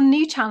perhaps are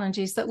new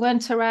challenges that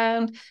weren't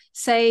around,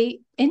 say,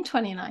 in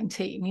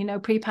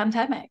 2019,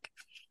 pre-pandemic?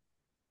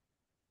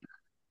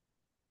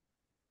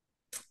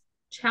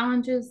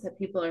 Challenges that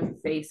people are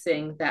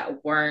facing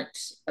that weren't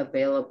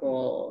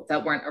available,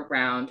 that weren't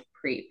around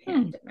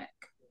pre-pandemic.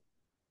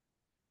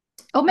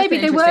 Or maybe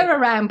they were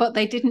around, but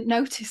they didn't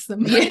notice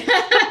them. Yeah.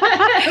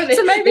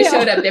 So maybe they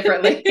showed up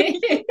differently.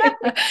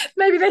 Yeah.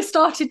 Maybe they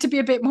started to be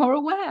a bit more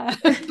aware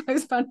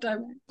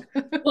post-pandemic.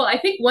 Well, I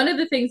think one of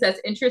the things that's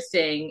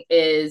interesting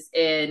is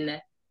and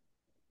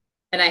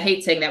I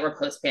hate saying that we're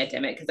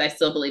post-pandemic because I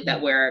still believe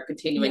that we're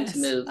continuing to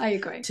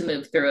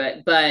move through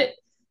it. But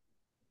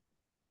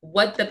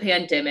what the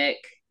pandemic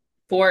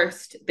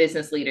forced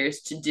business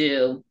leaders to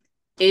do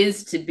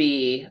is to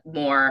be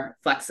more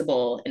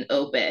flexible and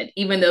open,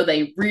 even though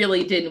they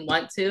really didn't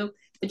want to.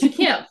 But you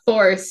can't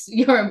force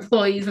your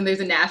employees when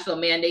there's a national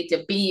mandate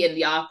to be in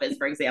the office,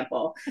 for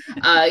example.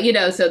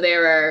 So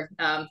there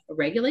are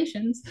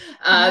regulations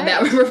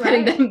that were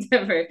preventing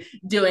them from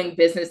doing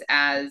business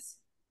as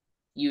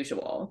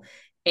usual.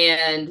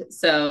 And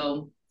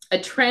so a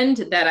trend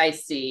that I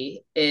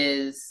see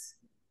is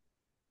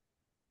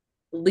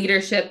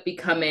leadership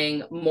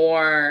becoming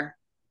more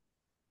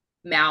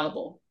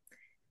malleable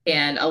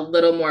and a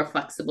little more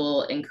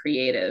flexible and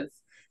creative,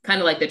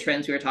 kind of like the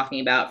trends we were talking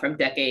about from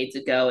decades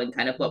ago and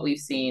kind of what we've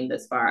seen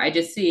this far. I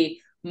just see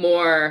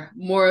more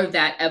of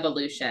that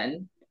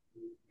evolution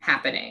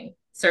happening,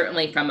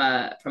 certainly from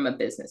a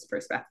business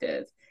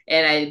perspective.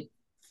 And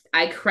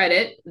I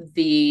credit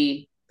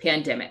the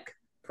pandemic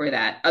for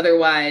that.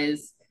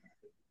 Otherwise,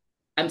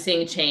 I'm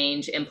seeing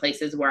change in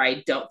places where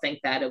I don't think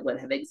that it would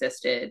have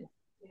existed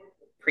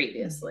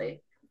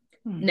previously.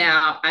 Mm-hmm.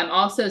 Now, I'm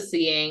also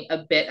seeing a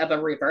bit of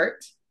a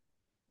revert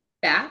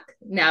back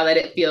now that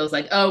it feels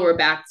like, oh, we're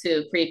back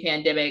to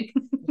pre-pandemic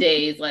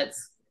days.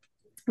 Let's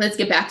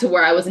get back to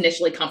where I was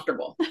initially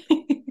comfortable.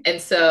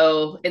 And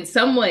so in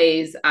some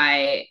ways,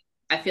 I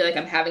feel like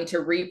I'm having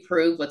to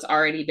reprove what's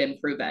already been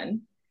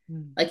proven.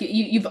 Mm. Like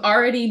you've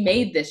already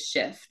made this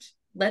shift.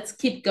 Let's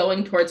keep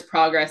going towards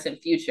progress and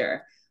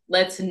future.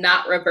 Let's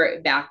not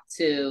revert back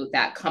to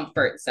that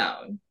comfort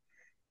zone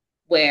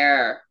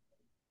where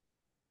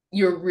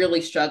you're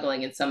really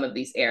struggling in some of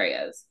these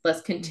areas.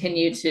 Let's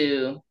continue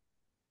to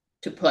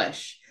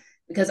push,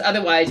 because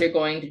otherwise you're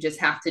going to just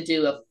have to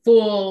do a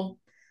full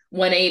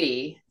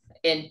 180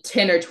 in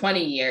 10 or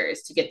 20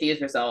 years to get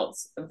these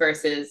results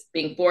versus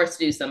being forced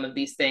to do some of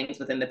these things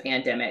within the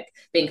pandemic,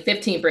 being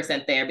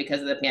 15% there because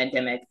of the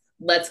pandemic.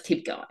 Let's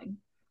keep going.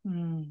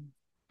 Mm.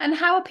 And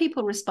how are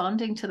people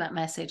responding to that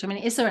message? I mean,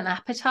 is there an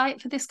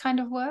appetite for this kind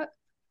of work?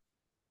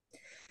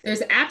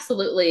 There's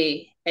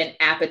absolutely an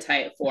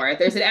appetite for it.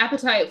 There's an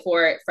appetite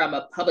for it from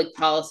a public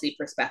policy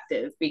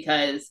perspective,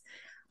 because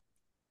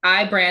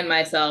I brand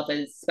myself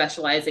as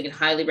specializing in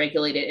highly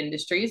regulated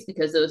industries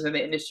because those are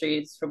the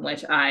industries from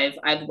which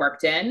I've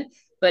worked in.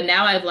 But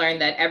now I've learned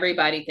that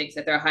everybody thinks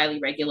that they're highly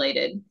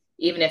regulated,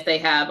 even if they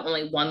have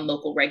only one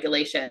local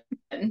regulation.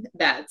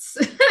 That's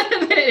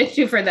an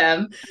issue for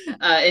them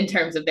in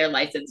terms of their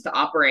license to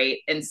operate.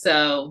 And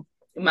so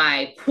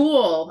my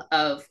pool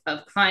of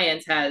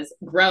clients has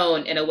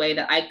grown in a way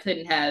that I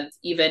couldn't have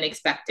even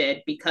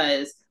expected,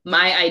 because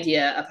my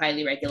idea of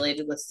highly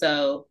regulated was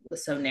so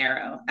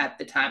narrow at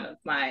the time of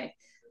my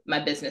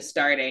business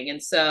starting.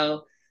 And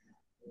so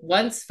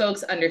once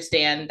folks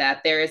understand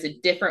that there is a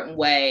different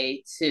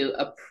way to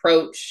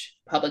approach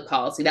public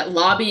policy, that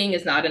lobbying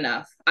is not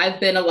enough.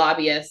 I've been a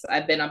lobbyist.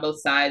 I've been on both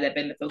sides. I've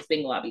been the folks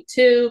being lobbied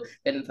to,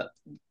 been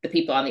the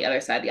people on the other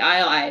side of the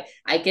aisle.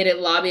 I get it.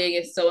 Lobbying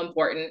is so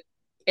important.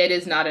 It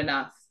is not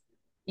enough.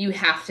 You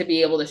have to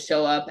be able to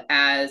show up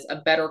as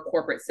a better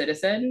corporate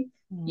citizen.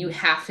 You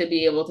have to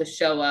be able to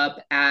show up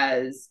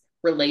as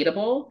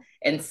relatable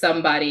and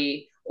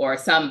somebody, or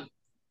some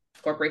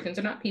corporations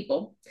are not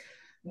people,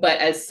 but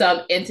as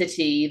some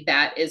entity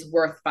that is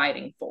worth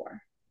fighting for.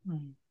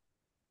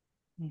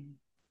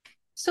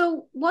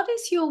 So what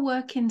is your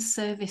work in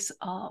service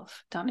of,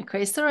 Donnica?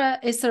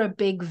 Is there a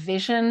big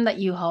vision that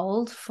you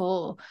hold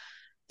for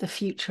the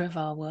future of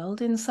our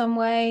world in some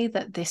way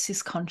that this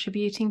is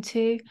contributing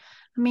to?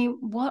 I mean,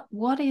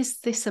 what is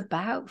this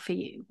about for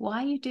you?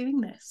 Why are you doing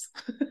this?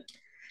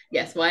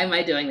 Yes, why am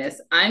I doing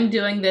this? I'm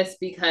doing this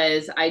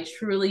because I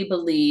truly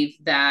believe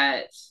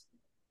that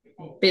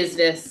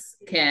business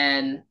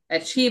can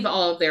achieve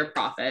all of their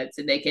profits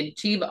and they can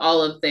achieve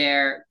all of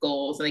their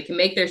goals and they can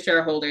make their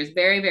shareholders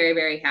very, very,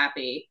 very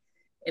happy.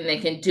 And they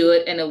can do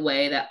it in a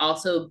way that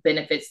also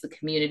benefits the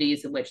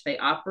communities in which they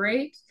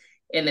operate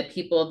and the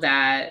people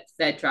that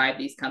drive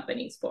these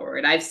companies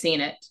forward. I've seen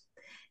it.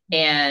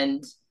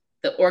 And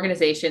the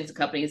organizations and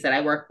companies that I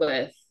work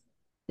with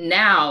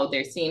now,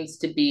 there seems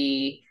to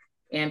be,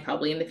 and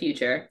probably in the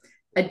future,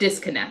 a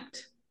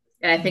disconnect.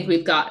 And I think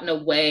we've gotten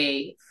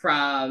away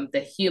from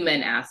the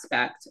human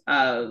aspect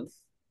of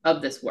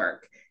this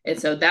work. And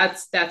so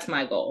that's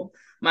my goal.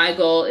 My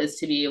goal is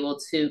to be able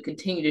to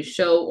continue to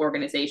show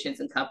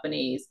organizations and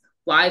companies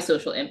why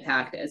social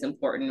impact is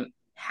important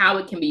how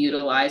it can be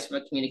utilized from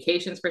a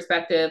communications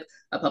perspective,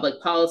 a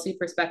public policy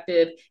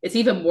perspective. It's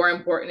even more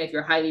important if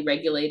you're highly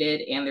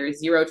regulated and there's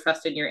zero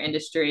trust in your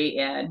industry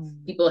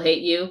and people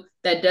hate you.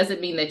 That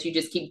doesn't mean that you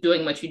just keep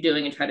doing what you're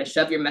doing and try to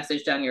shove your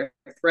message down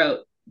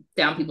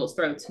people's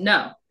throats.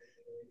 No,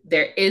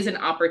 there is an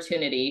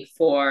opportunity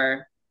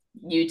for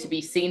you to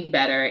be seen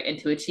better and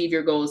to achieve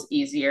your goals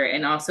easier,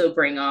 and also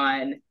bring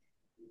on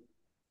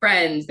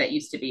friends that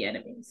used to be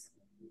enemies.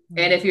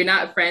 And if you're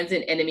not friends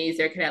and enemies,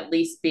 there can at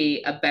least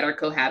be a better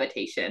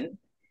cohabitation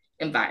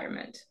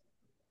environment.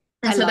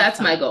 And so that's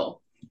my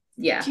goal.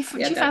 Yeah. Do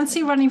you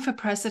fancy running for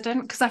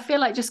president? Because I feel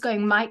like just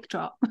going mic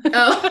drop.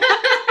 Oh.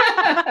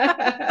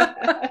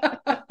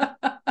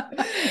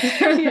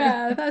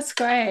 Yeah, that's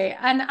great.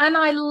 And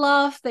I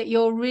love that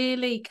you're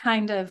really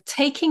kind of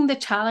taking the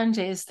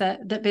challenges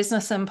that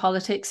business and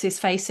politics is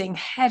facing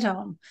head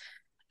on.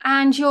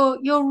 And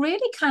you're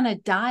really kind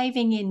of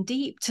diving in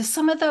deep to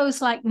some of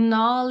those like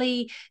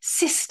gnarly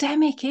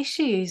systemic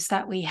issues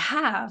that we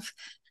have.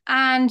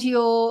 And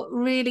you're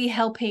really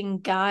helping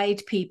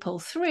guide people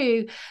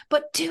through,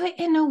 but do it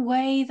in a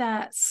way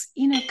that's,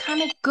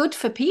 kind of good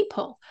for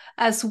people,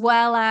 as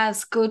well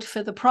as good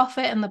for the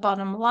profit and the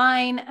bottom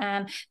line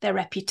and their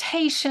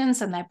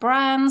reputations and their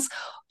brands.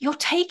 You're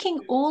taking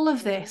all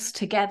of this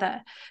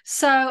together.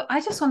 So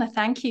I just want to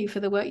thank you for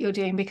the work you're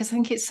doing, because I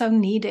think it's so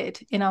needed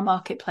in our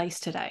marketplace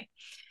today.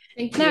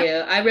 Thank you.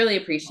 I really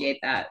appreciate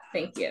that.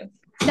 Thank you.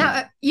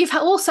 Now, you've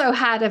also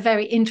had a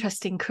very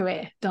interesting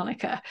career,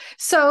 Donnica.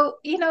 So,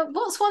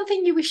 what's one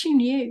thing you wish you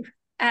knew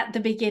at the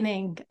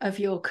beginning of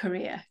your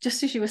career,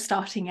 just as you were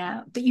starting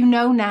out, that you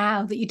know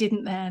now that you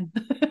didn't then?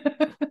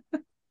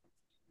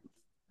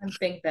 One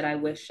thing that I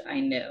wish I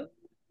knew.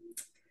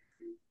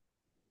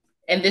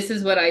 And this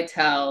is what I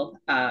tell,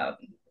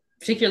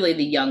 particularly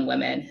the young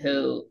women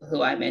who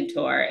I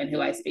mentor and who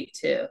I speak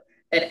to,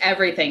 that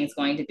everything's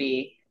going to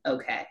be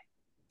okay.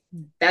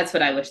 That's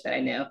what I wish that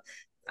I knew.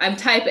 I'm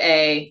type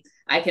A.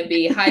 I can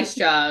be high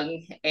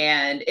strung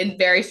and in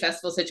very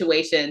stressful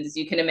situations, as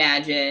you can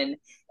imagine.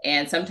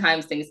 And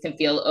sometimes things can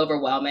feel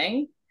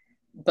overwhelming,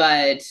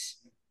 but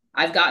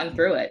I've gotten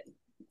through it,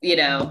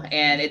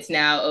 and it's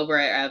now over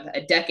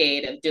a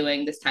decade of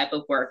doing this type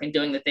of work and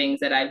doing the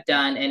things that I've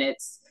done. And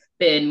it's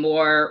been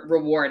more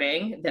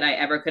rewarding than I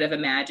ever could have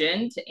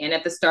imagined. And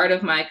at the start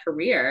of my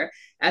career,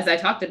 as I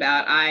talked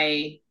about,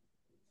 I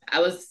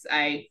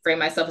framed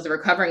myself as a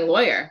recovering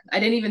lawyer. I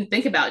didn't even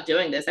think about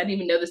doing this. I didn't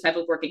even know this type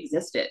of work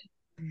existed.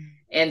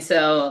 And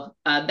so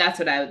that's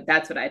what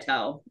I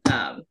tell.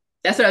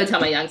 That's what I would tell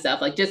my young self.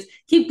 Like, just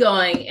keep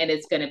going, and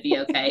it's going to be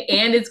okay,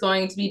 and it's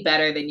going to be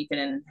better than you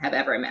can have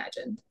ever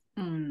imagined.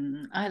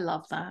 I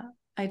love that.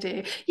 I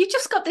do. You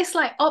just got this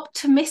like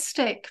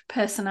optimistic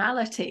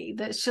personality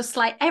that's just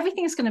like,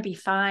 everything's going to be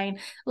fine.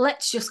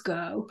 Let's just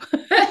go.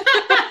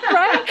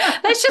 Right?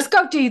 Let's just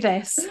go do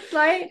this.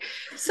 Right.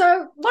 So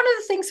one of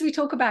the things we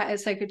talk about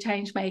as Sacred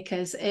Change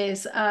Makers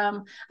is,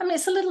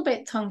 it's a little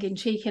bit tongue in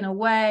cheek in a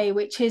way,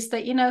 which is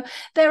that,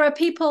 there are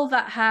people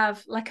that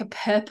have like a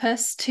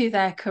purpose to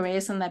their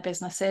careers and their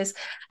businesses.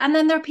 And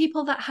then there are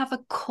people that have a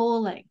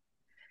calling.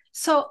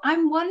 So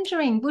I'm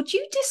wondering, would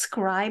you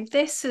describe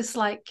this as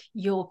like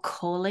your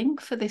calling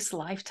for this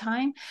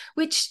lifetime?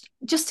 Which,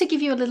 just to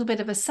give you a little bit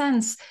of a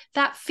sense,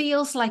 that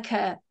feels like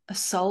a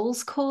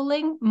soul's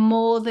calling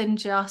more than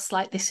just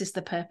like, this is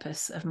the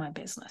purpose of my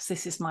business,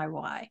 this is my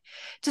why.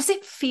 Does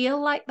it feel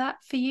like that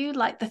for you,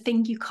 like the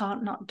thing you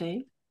can't not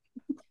do?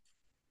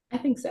 I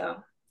think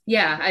so.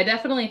 Yeah, I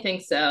definitely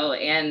think so.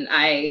 And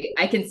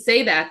I can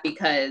say that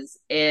because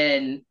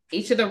in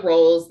each of the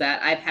roles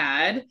that I've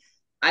had,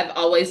 I've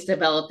always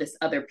developed this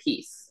other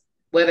piece,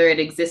 whether it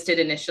existed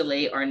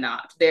initially or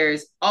not.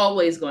 There's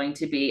always going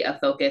to be a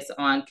focus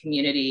on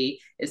community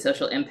and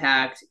social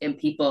impact and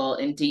people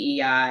and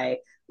DEI,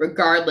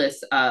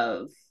 regardless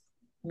of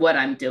what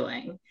I'm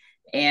doing.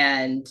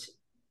 And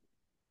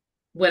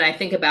when I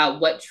think about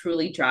what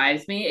truly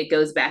drives me, it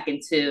goes back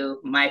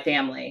into my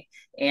family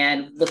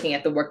and looking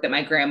at the work that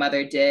my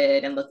grandmother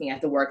did and looking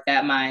at the work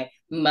that my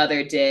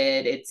mother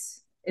did.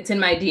 It's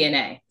in my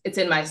DNA. It's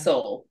in my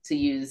soul, to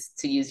use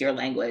your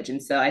language.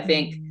 And so I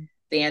think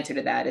the answer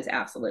to that is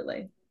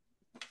absolutely.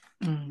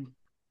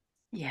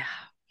 Yeah.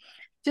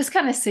 Just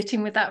kind of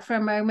sitting with that for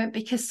a moment,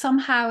 because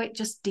somehow it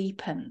just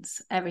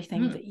deepens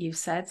everything that you've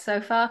said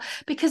so far,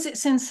 because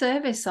it's in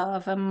service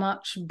of a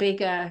much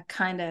bigger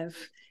kind of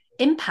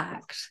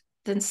impact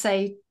than,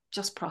 say,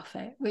 just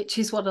profit, which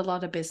is what a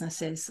lot of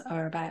businesses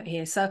are about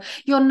here. So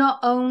you're not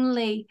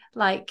only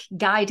like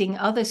guiding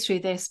others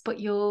through this,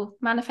 but you're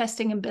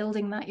manifesting and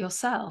building that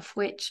yourself,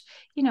 which,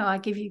 I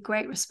give you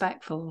great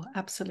respect for.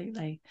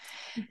 Absolutely.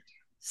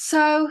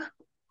 So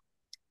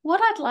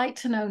what I'd like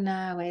to know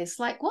now is,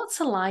 like, what's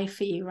alive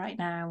for you right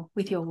now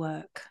with your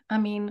work? I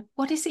mean,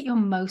 what is it you're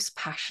most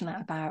passionate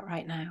about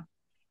right now?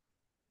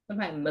 What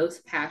am I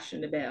most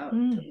passionate about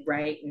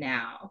right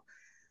now?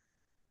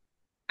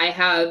 I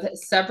have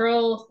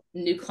several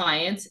new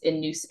clients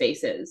in new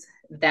spaces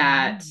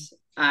that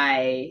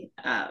I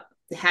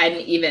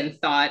hadn't even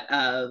thought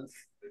of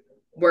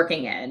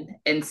working in.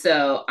 And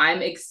so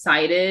I'm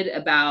excited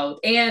about,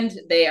 and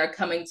they are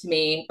coming to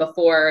me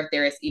before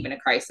there is even a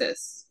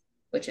crisis,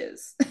 which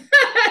is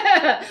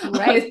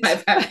always my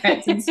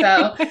preference. And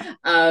so,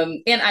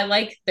 and I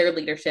like their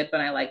leadership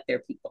and I like their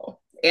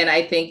people. And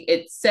I think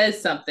it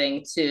says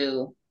something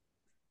to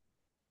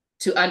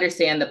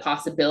understand the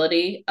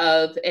possibility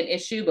of an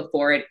issue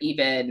before it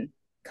even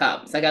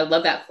comes. Like I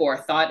love that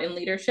forethought in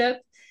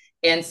leadership.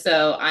 And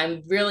so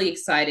I'm really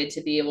excited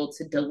to be able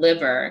to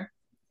deliver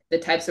the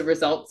types of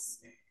results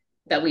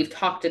that we've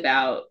talked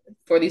about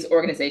for these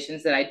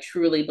organizations that I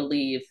truly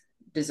believe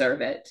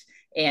deserve it.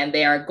 And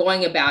they are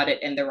going about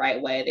it in the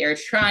right way. They are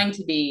trying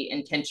to be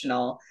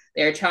intentional.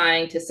 They're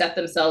trying to set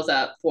themselves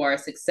up for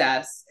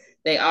success.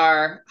 They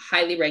are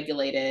highly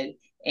regulated,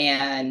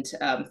 and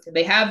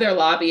they have their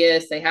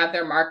lobbyists, they have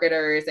their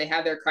marketers, they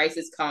have their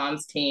crisis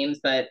comms teams.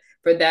 But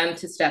for them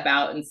to step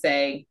out and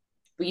say,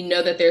 we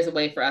know that there's a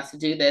way for us to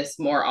do this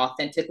more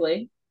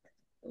authentically.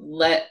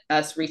 Let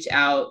us reach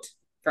out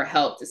for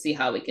help to see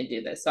how we can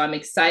do this. So I'm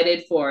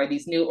excited for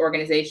these new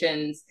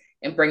organizations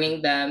and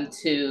bringing them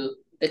to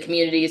the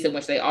communities in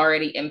which they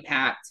already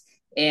impact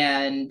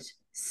and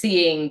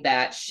seeing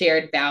that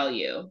shared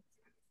value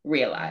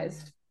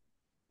realized.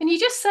 And you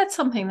just said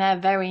something there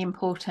very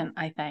important,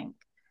 I think,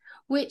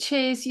 which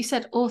is you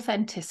said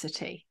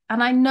authenticity.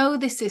 And I know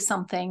this is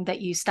something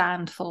that you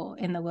stand for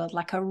in the world,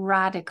 like a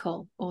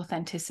radical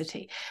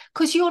authenticity,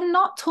 because you're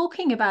not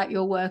talking about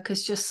your work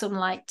as just some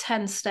like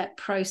 10-step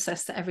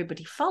process that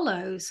everybody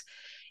follows.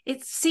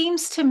 It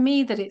seems to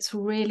me that it's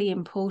really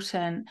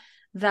important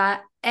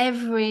that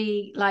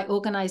every like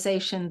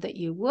organization that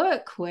you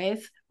work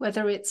with,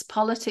 whether it's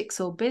politics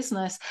or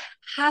business,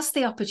 has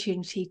the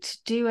opportunity to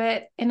do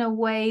it in a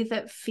way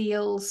that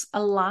feels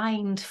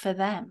aligned for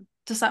them.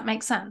 Does that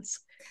make sense?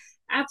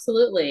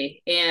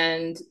 Absolutely.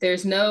 And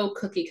there's no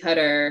cookie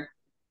cutter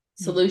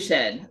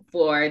solution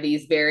for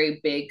these very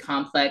big,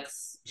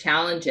 complex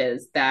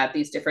challenges that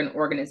these different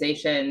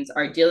organizations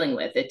are dealing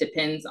with. It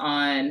depends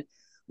on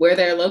where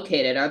they're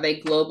located. Are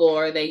they global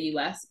or are they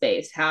US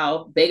based?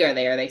 How big are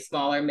they? Are they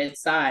small or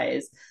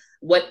mid-size?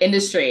 What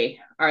industry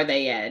are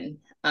they in?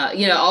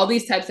 All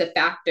these types of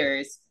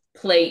factors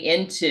play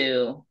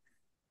into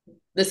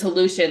the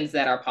solutions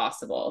that are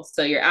possible.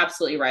 So you're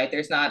absolutely right.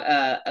 There's not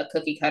a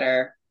cookie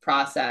cutter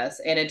process.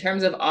 And in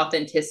terms of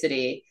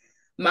authenticity,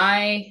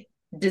 my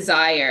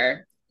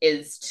desire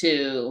is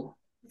to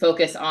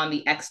focus on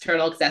the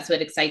external because that's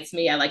what excites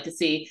me. I like to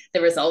see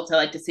the results. I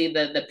like to see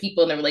the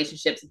people and the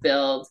relationships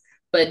build,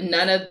 but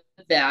none of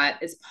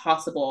that is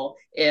possible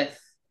if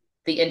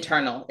the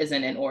internal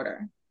isn't in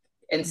order.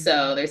 And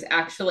so there's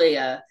actually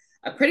a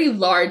pretty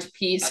large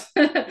piece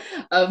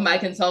of my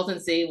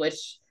consultancy,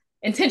 which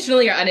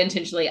intentionally or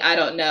unintentionally, I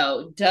don't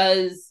know,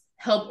 does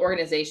help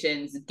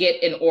organizations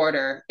get in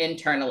order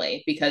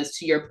internally. Because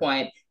to your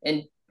point,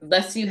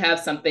 unless you have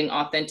something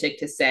authentic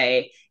to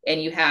say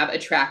and you have a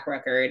track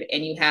record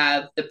and you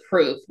have the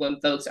proof when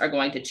folks are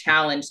going to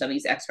challenge some of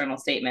these external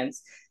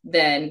statements,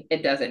 then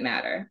it doesn't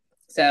matter.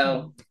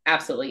 So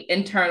absolutely,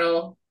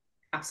 internal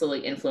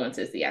absolutely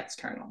influences the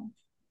external.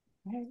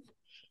 Right.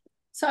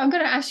 So I'm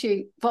going to ask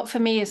you what for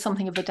me is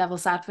something of a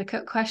devil's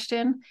advocate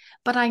question,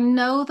 but I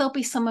know there'll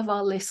be some of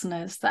our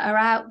listeners that are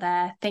out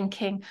there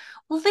thinking,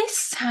 well, this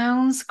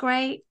sounds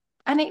great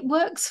and it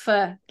works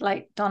for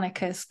like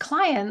Donnica's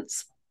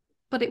clients,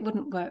 but it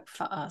wouldn't work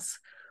for us.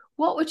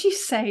 What would you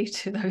say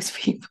to those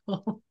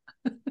people?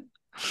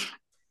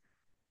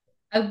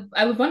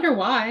 I would wonder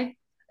why.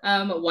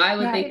 Why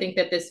would they think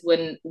that this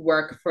wouldn't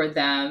work for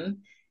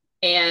them?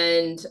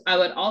 And I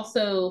would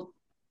also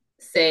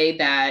say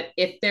that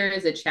if there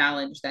is a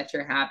challenge that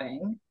you're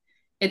having,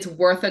 it's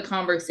worth a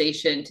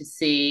conversation to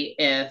see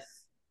if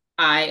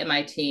I and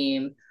my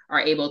team are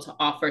able to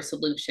offer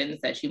solutions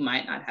that you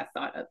might not have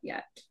thought of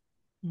yet.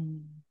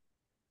 And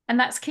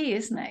that's key,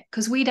 isn't it?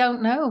 Because we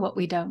don't know what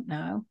we don't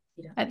know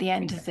at the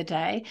end of the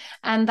day.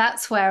 And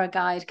that's where a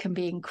guide can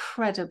be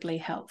incredibly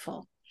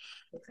helpful.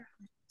 Exactly.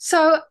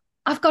 So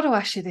I've got to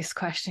ask you this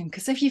question,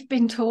 because if you've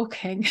been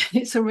talking,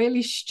 it's a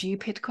really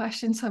stupid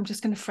question. So I'm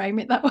just going to frame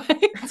it that way,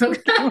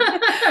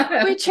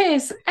 which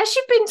is, as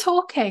you've been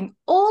talking,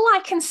 all I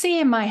can see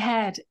in my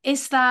head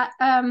is that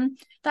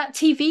that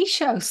TV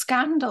show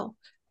Scandal.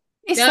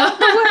 Is that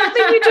the work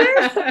that you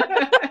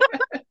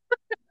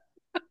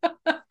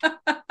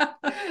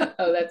do?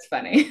 Oh, that's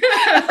funny.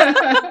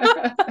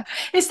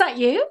 Is that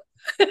you?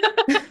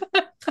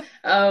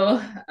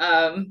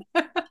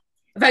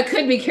 If I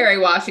could be Kerry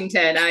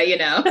Washington,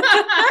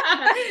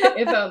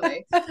 if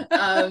only.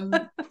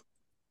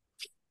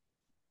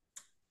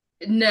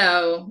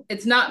 No,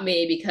 it's not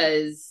me,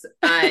 because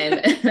I'm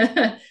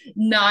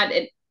not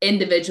an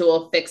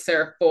individual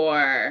fixer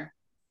for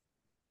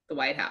the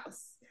White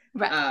House,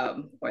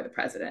 or the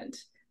president.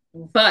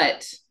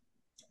 But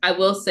I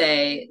will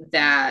say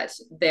that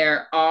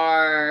there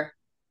are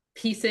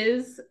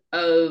pieces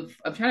of,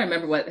 I'm trying to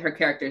remember what her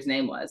character's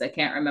name was. I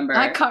can't remember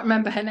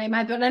her name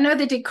either, but I know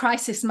they did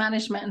crisis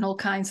management and all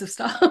kinds of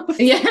stuff.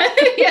 Yeah,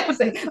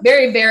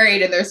 very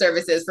varied in their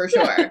services, for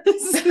sure.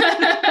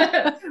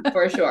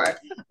 For sure.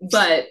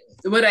 But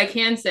what I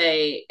can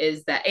say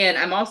is that, and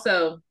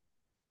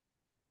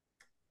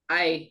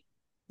I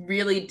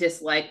really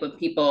dislike when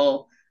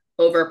people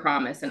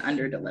overpromise and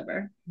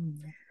underdeliver.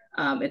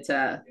 It's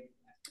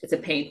a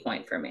pain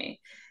point for me.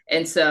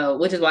 And so,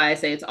 which is why I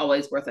say it's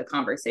always worth a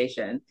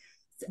conversation.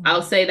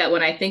 I'll say that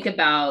when I think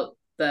about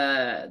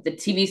the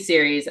TV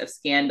series of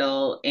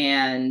Scandal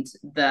and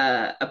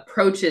the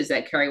approaches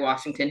that Kerry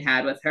Washington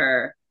had with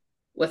her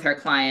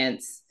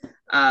clients,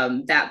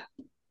 that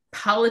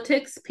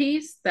politics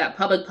piece, that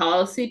public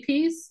policy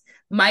piece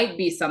might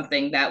be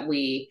something that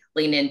we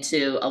lean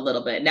into a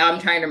little bit. Now I'm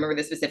trying to remember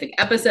the specific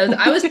episodes.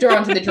 I was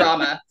drawn to the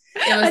drama.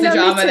 It was the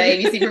drama that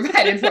ABC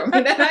provided for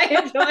me that I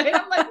enjoyed.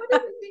 I'm like, what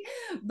is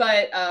it?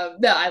 But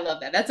no, I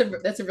love that.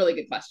 That's a really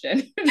good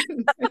question.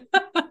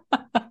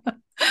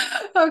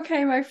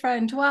 Okay, my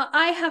friend. Well,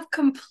 I have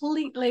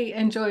completely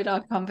enjoyed our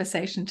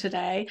conversation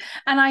today.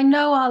 And I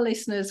know our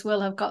listeners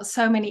will have got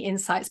so many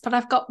insights, but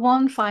I've got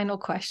one final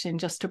question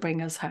just to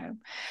bring us home,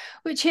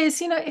 which is,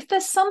 if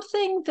there's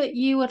something that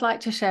you would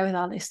like to share with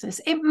our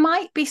listeners, it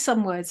might be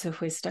some words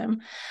of wisdom.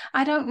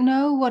 I don't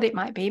know what it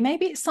might be.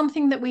 Maybe it's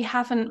something that we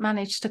haven't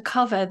managed to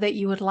cover that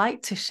you would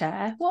like to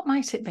share. What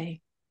might it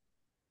be?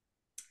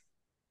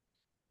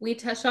 We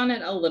touched on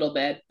it a little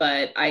bit,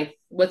 but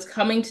what's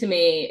coming to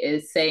me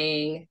is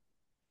saying,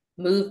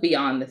 move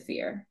beyond the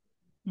fear.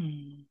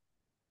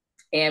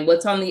 And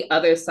what's on the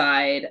other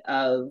side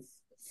of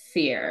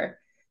fear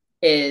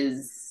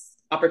is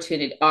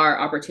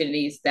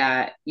opportunities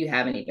that you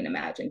haven't even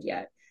imagined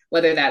yet,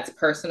 whether that's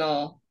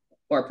personal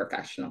or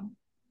professional,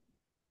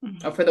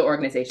 or for the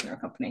organization or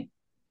company.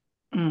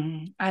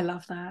 I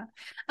love that.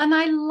 And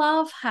I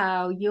love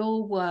how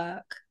your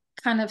work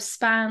kind of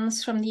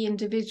spans from the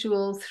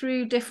individual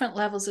through different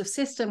levels of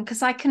system,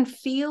 because I can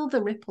feel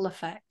the ripple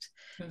effect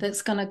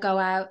that's going to go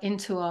out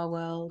into our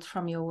world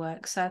from your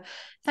work. So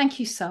thank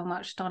you so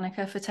much,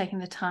 Donnica, for taking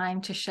the time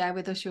to share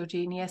with us your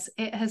genius.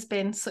 It has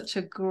been such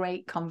a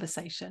great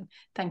conversation.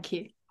 Thank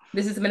you.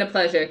 This has been a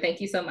pleasure.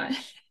 Thank you so much.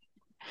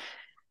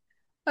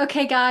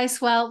 Okay,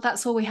 guys. Well,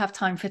 that's all we have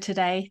time for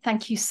today.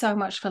 Thank you so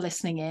much for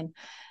listening in.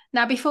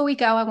 Now, before we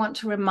go, I want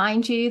to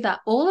remind you that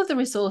all of the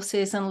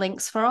resources and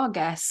links for our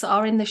guests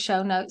are in the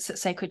show notes at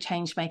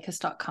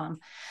sacredchangemakers.com.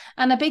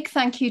 And a big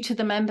thank you to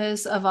the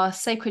members of our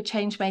Sacred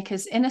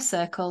Changemakers Inner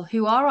Circle,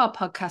 who are our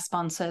podcast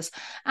sponsors,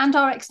 and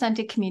our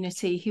extended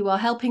community, who are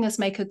helping us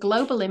make a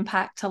global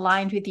impact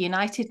aligned with the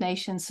United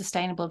Nations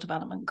Sustainable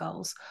Development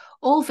Goals,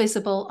 all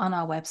visible on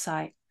our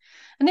website.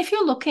 And if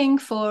you're looking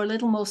for a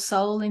little more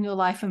soul in your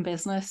life and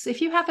business,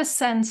 if you have a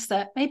sense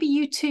that maybe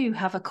you too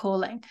have a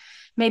calling,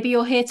 maybe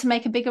you're here to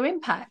make a bigger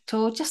impact,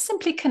 or just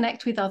simply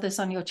connect with others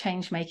on your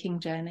change-making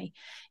journey,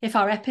 if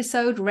our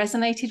episode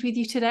resonated with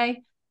you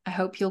today, I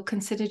hope you'll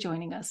consider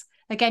joining us.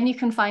 Again, you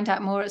can find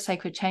out more at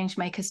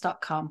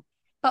sacredchangemakers.com.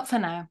 But for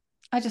now,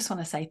 I just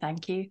want to say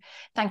thank you.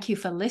 Thank you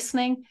for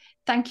listening.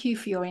 Thank you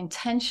for your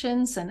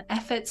intentions and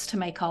efforts to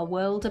make our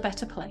world a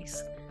better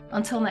place.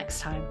 Until next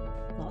time,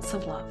 lots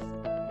of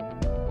love.